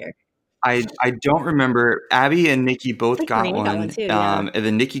 I just got a beer. I don't remember. Abby and Nikki both got one too, yeah. And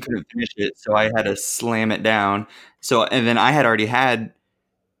then Nikki couldn't finish it, so I had to slam it down. And then I had already had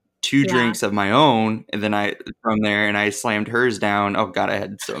 2 drinks of my own, and then I slammed hers down. Oh God, I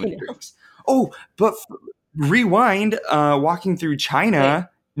had so many drinks. Oh, but rewind. Walking through China.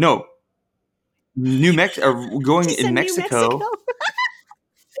 Wait. No. New Mexico, going in Mexico.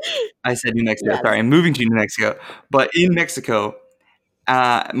 I said New Mexico. Yes. Sorry, I'm moving to New Mexico. But in Mexico,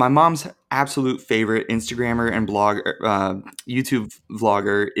 my mom's absolute favorite Instagrammer and YouTube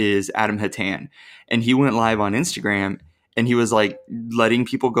vlogger is Adam Hatan. And he went live on Instagram, and he was like letting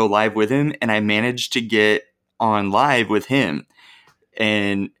people go live with him. And I managed to get on live with him.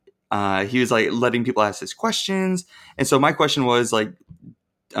 And he was like letting people ask his questions. And so my question was like,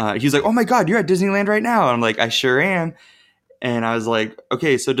 he was like, "Oh my God, you're at Disneyland right now." And I'm like, "I sure am." And I was like,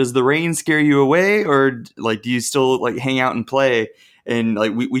 "Okay, so does the rain scare you away, or like do you still like hang out and play?" And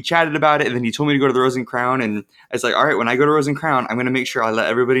like we chatted about it, and then he told me to go to the Rose and Crown, and I was like, "All right, when I go to Rose and Crown, I'm gonna make sure I let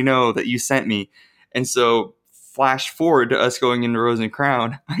everybody know that you sent me." And so flash forward to us going into Rose and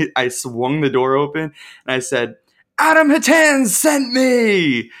Crown, I swung the door open and I said, "Adam Hatan sent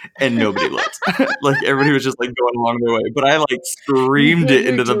me," and nobody looked. Like everybody was just like going along their way, but I like screamed it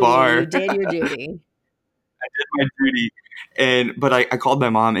into the bar. You did your duty. I did my duty, but I called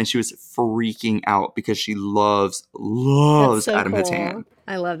my mom, and she was freaking out because she loves so Adam Hatan.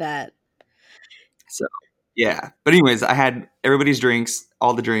 I love that. So yeah, but anyways, I had everybody's drinks,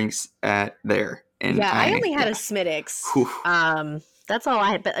 all the drinks at there, and I only had a Smittix. That's all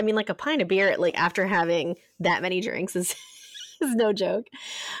I had. But I mean, like a pint of beer, like after having that many drinks is no joke.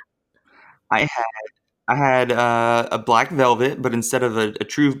 I had a black velvet, but instead of a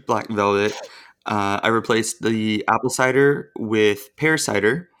true black velvet, I replaced the apple cider with pear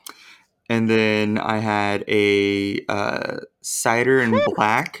cider. And then I had a cider in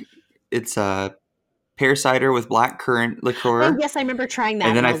black. It's a pear cider with black currant liqueur. Oh, yes, I remember trying that.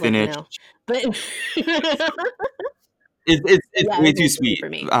 And then I finished. Like, no. But it's way too sweet for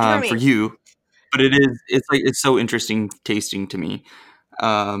me. For you. But it's so interesting tasting to me.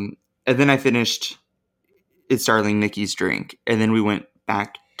 And then I finished It's Darling Nikki's drink. And then we went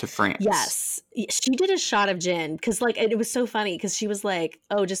back to France. Yes. She did a shot of gin because like it was so funny because she was like,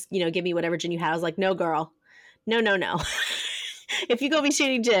 "Oh, just, give me whatever gin you have." I was like, "No, girl. No. If you go be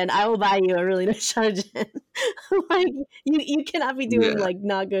shooting gin, I will buy you a really nice shot of gin." Like you cannot be doing like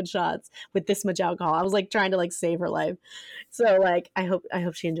not good shots with this much alcohol. I was like trying to like save her life. So like I hope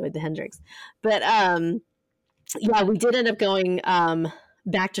she enjoyed the Hendrix. But we did end up going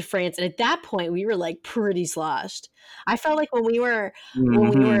back to France, and at that point we were like pretty sloshed. I felt like when we were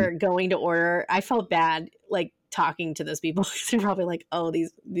going to order, I felt bad like talking to those people. They're probably like, "Oh,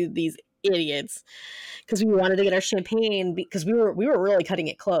 these idiots," because we wanted to get our champagne because we were really cutting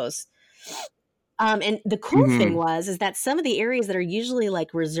it close. And the cool thing is that some of the areas that are usually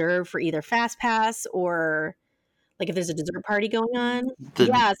like reserved for either Fast Pass or Like if there's a dessert party going on, The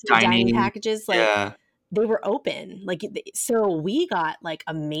yeah, so the dining dining, packages, like yeah. they were open. Like so we got like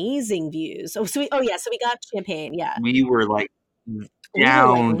amazing views. So we so we got champagne. Yeah, We were like we were like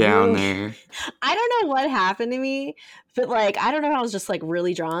down really. there. I don't know what happened to me, but like I don't know. I was just like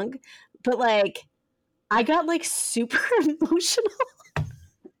really drunk, but like I got like super emotional.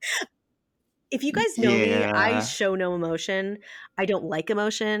 If you guys know me, I Yeah. show no emotion. I don't like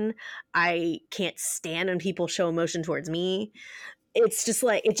emotion. I can't stand when people show emotion towards me. It's just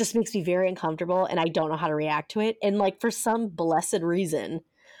like it just makes me very uncomfortable and I don't know how to react to it. And like for some blessed reason,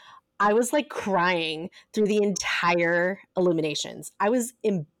 I was like crying through the entire Illuminations. I was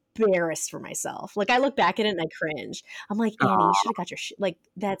embarrassed for myself. Like I look back at it and I cringe. I'm like, Annie, you should have got your shit. Like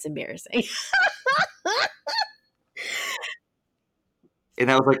that's embarrassing. And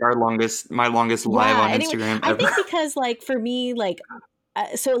that was like my longest live on Instagram I ever. think because like for me, like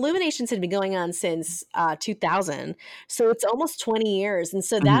so Illuminations had been going on since 2000, so it's almost 20 years, and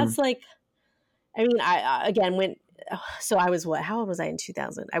so that's like, I mean, I again went. So I was what? How old was I in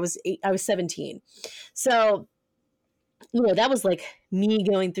 2000? I was 17. So that was like me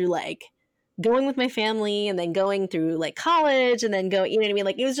going through like going with my family and then going through like college and then go, you know what I mean?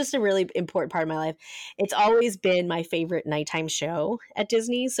 Like it was just a really important part of my life. It's always been my favorite nighttime show at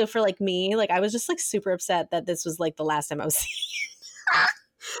Disney. So for like me, like I was just like super upset that this was like the last time I was seeing.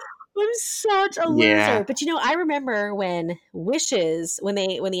 I'm such a loser. But I remember when Wishes, when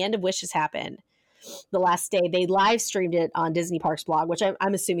the end of Wishes happened, the last day, they live streamed it on Disney Parks blog, which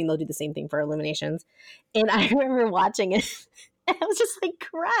I'm assuming they'll do the same thing for Illuminations. And I remember watching it. And I was just like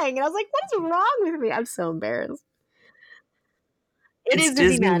crying. And I was like, what is wrong with me? I'm so embarrassed. It's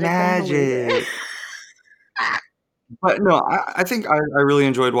Disney Magic. But no, I think I really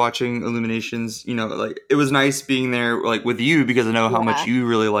enjoyed watching Illuminations. Like it was nice being there like with you because I know how much you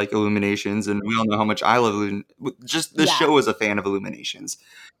really like Illuminations, and we all know how much I love just the show as a fan of Illuminations.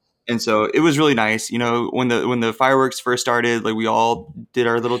 And so it was really nice, when the fireworks first started, like we all did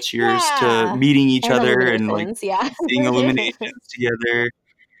our little cheers to meeting each other and like seeing Illuminations together.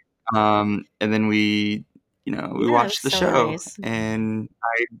 And then we watched the show, nice. And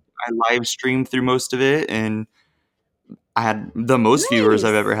I live streamed through most of it, and I had the most viewers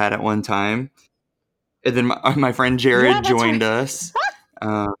I've ever had at one time. And then my friend Jared joined us.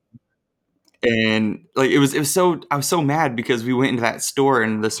 And like I was so mad because we went into that store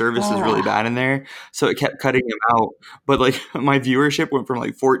and the service was really bad in there, so it kept cutting him out. But like my viewership went from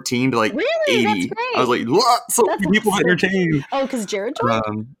like 14 to like 80. That's great. I was like, so many people entertained. Oh, because Jared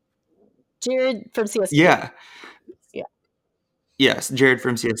joined? Jared from Siesta Key. Yeah. Yes, Jared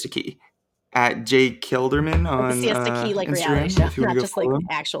from Siesta Key. At Jay Kilderman on Siesta Key, like Instagram, reality show, not just like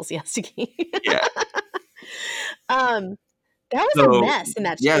actual Siesta Key. Yeah. That was a mess in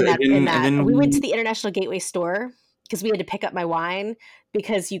that. And then we went to the International Gateway store because we had to pick up my wine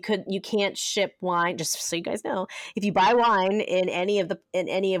because you can't ship wine. Just so you guys know, if you buy wine in any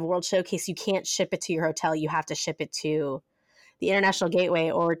of World Showcase, you can't ship it to your hotel. You have to ship it to the International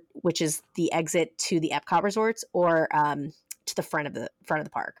Gateway, which is the exit to the Epcot resorts, or to the front of the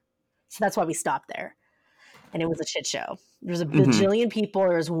park. So that's why we stopped there. And it was a shit show. There was a bajillion people.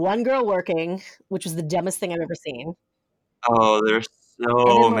 There was one girl working, which was the dumbest thing I've ever seen. Oh, there's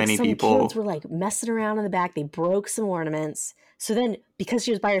so many people. Kids were like messing around in the back. They broke some ornaments. So then, because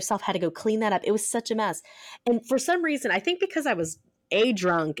she was by herself, had to go clean that up. It was such a mess. And for some reason, I think because I was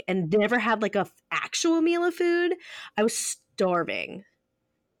drunk and never had like a actual meal of food, I was starving.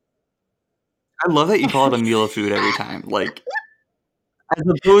 I love that you call it a meal of food every time. Like, as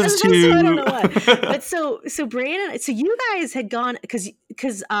opposed to I don't know what. But so Brandon, so you guys had gone because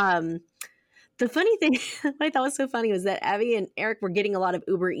the funny thing what I thought was so funny was that Abby and Eric were getting a lot of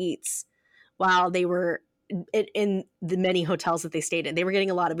Uber Eats while they were in the many hotels that they stayed in. They were getting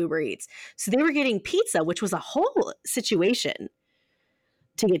a lot of Uber Eats. So they were getting pizza, which was a whole situation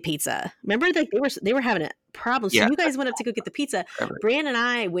to get pizza. Remember, like they were having a problem. So you guys went up to go get the pizza. Brandon and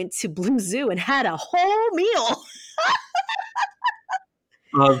I went to Blue Zoo and had a whole meal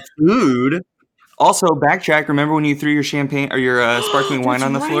of food. Also, backtrack. Remember when you threw your champagne or your sparkling wine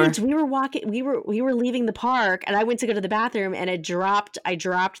on the floor? We were walking. We were leaving the park, and I went to go to the bathroom, and I dropped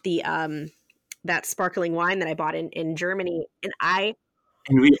the that sparkling wine that I bought in Germany, and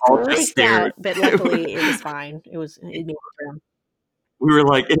we all just stared. Out, but luckily, it was fine. It made me we were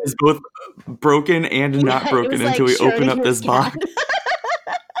like, it is both broken and not broken until we open up this box.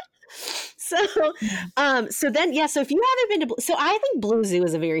 So then, so if you haven't been to, so I think Blue Zoo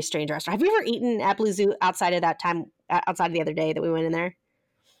is a very strange restaurant. Have you ever eaten at Blue Zoo outside of that time, outside of the other day that we went in there?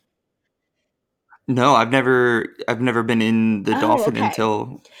 No, I've never been in the Oh, Dolphin okay.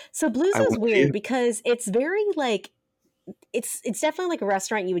 until So Blues I is went with weird you. because it's very like it's definitely like a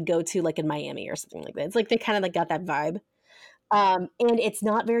restaurant you would go to like in Miami or something like that. It's like they kind of like got that vibe. And it's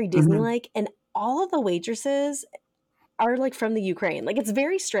not very Disney Mhm. like, and all of the waitresses are like from the Ukraine. Like it's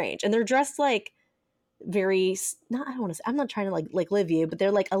very strange, and they're dressed like very not. I don't want to. I'm not trying to like live you, but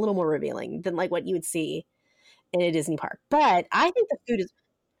they're like a little more revealing than like what you would see in a Disney park. But I think the food is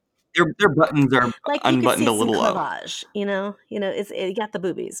Their buttons are like you could unbuttoned see a some little low. clavage. It got the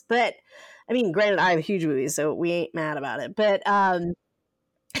boobies, but I mean, granted, I have huge boobies, so we ain't mad about it. But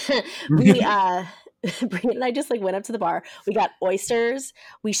we Brian and I just like went up to the bar. We got oysters.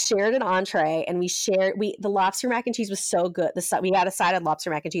 We shared an entree, and we the lobster mac and cheese was so good. We had a side of lobster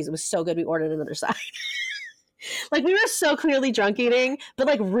mac and cheese. It was so good. We ordered another side. Like we were so clearly drunk eating, but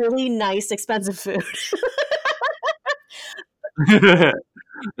like really nice, expensive food.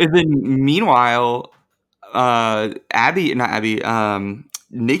 And then meanwhile, Abby, not Abby,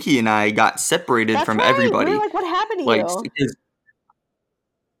 Nikki and I got separated That's from right. We were everybody. like, "What happened to Like, you?" 'cause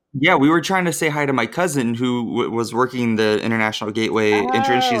yeah, we were trying to say hi to my cousin who was working the International Gateway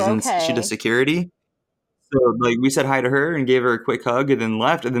entrance. Oh, She does okay. security. So, like, we said hi to her and gave her a quick hug and then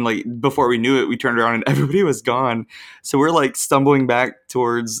left. And then, like, before we knew it, we turned around and everybody was gone. So we're like stumbling back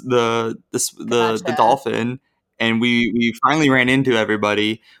towards the Gotcha. dolphin, and we finally ran into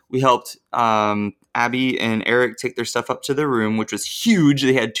everybody. We helped Abby and Eric take their stuff up to their room, which was huge.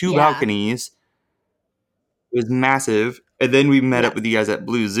 They had two Yeah. balconies. It was massive. And then we met up Yes. with you guys at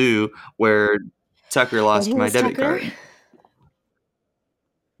Blue Zoo, where Tucker And lost who my is debit Tucker? card.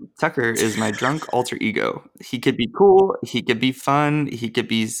 Tucker is my drunk alter ego. He could be cool. He could be fun. He could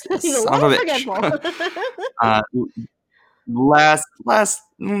be a He's a son of little a bitch. forgetful. uh,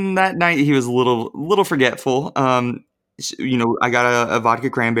 that night he was a little forgetful. I got a vodka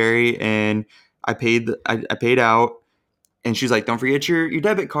cranberry and I paid out, and she's like, "Don't forget your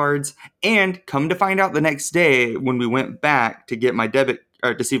debit cards." And come to find out, the next day when we went back to get my debit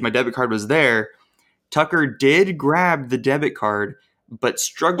or to see if my debit card was there, Tucker did grab the debit card, but In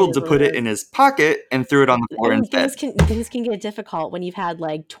struggled his to put it room. in his pocket and threw it on the I floor mean, instead. things can get difficult when you've had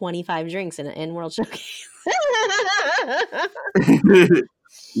like 25 drinks in World Showcase.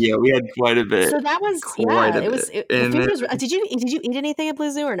 Yeah, we had quite a bit, So that was quite a it was bit, the and food then was. Did you eat anything at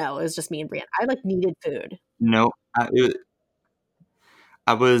Blue Zoo or no? It was just me and Brian. I like needed food. no, I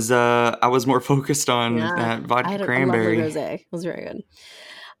was more focused on Yeah, that I vodka had a lovely cranberry. rosé. It was very good.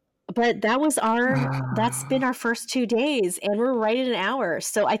 But that's been our first 2 days, and we're right at an hour.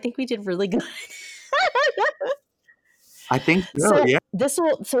 So I think we did really good. I think so, So yeah.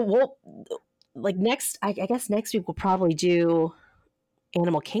 we'll like next. I guess next week we'll probably do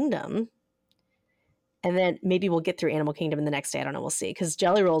Animal Kingdom, and then maybe we'll get through Animal Kingdom in the next day. I don't know. We'll see because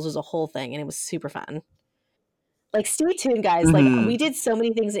Jelly Rolls was a whole thing, and it was super fun. Like, stay tuned, guys. Like, we Mhm. did so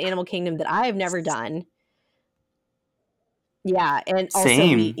many things in Animal Kingdom that I have never done. Yeah, and also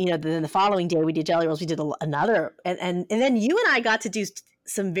Same. then the following day we did Jelly Rolls. We did another, and then you and I got to do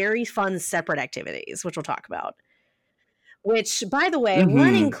some very fun separate activities, which we'll talk about. Which, by the way,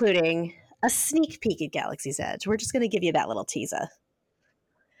 one Mhm. including a sneak peek at Galaxy's Edge. We're just going to give you that little teaser.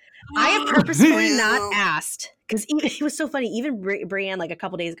 I have purposefully not asked because it was so funny. Even Brienne, like a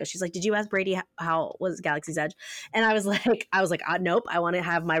couple days ago, she's like, "Did you ask Brady how was Galaxy's Edge?" And I was like, "Nope. I want to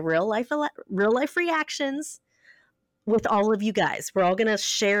have my real life reactions with all of you guys. We're all gonna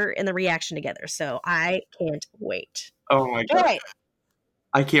share in the reaction together. So I can't wait." Oh my All god. right.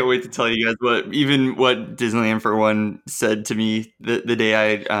 I can't wait to tell you guys what Disneyland for One said to me the day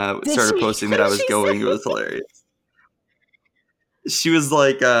I Did started she? posting What that I did was she going. It say? was hilarious. She was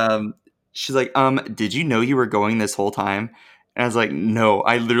like, she's like, did you know you were going this whole time? And I was like, no,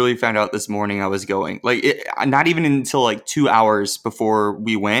 I literally found out this morning I was going. Like, not even until like 2 hours before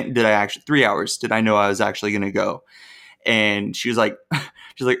we went did I actually 3 hours did I know I was actually going to go. And she was like,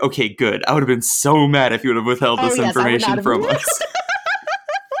 okay, good. I would have been so mad if you would have withheld Oh this yes, I would not information have from either. us.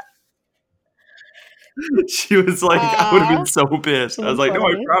 She was like, I would have been Aw, so pissed. I was like, no, poor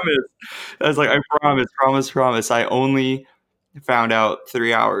I honey. promise. I was like, I promise. I only found out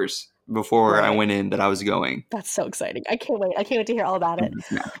 3 hours before I Right. went in that I was going. That's so exciting. I can't wait. I can't wait to hear all about I it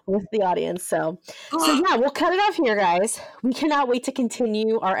was mad. with the audience. So yeah, we'll cut it off here, guys. We cannot wait to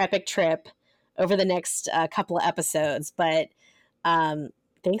continue our epic trip over the next couple of episodes. But um,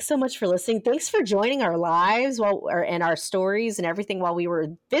 thanks so much for listening. Thanks for joining our lives and our stories and everything while we were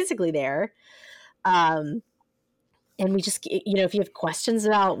physically there. Um, And we just, if you have questions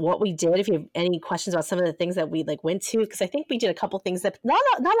about what we did, if you have any questions about some of the things that we like went to, because I think we did a couple things that not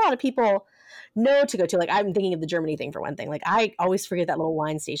a lot of people know to go to. Like, I'm thinking of the Germany thing for one thing. Like, I always forget that little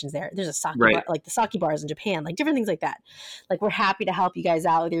wine station's there. There's a sake bar, like the sake bars in Japan, like different things like that. Like, we're happy to help you guys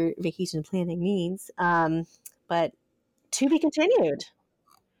out with your vacation planning needs. But to be continued.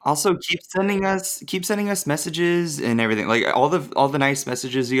 Also, keep sending us messages and everything. Like all the nice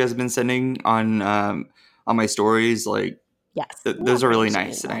messages you guys have been sending on my stories. Like, yes, those are really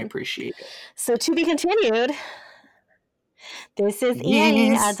nice, and I appreciate it. So to be continued. This is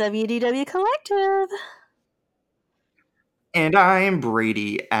Annie at WDW Collective. And I'm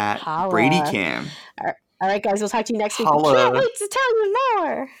Brady at Holla. Brady Cam. All right, guys. We'll talk to you next week. We can't wait to tell you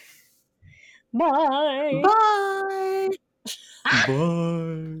more. Bye. Bye. Bye.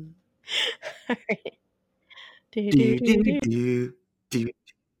 All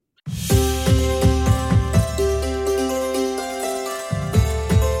right.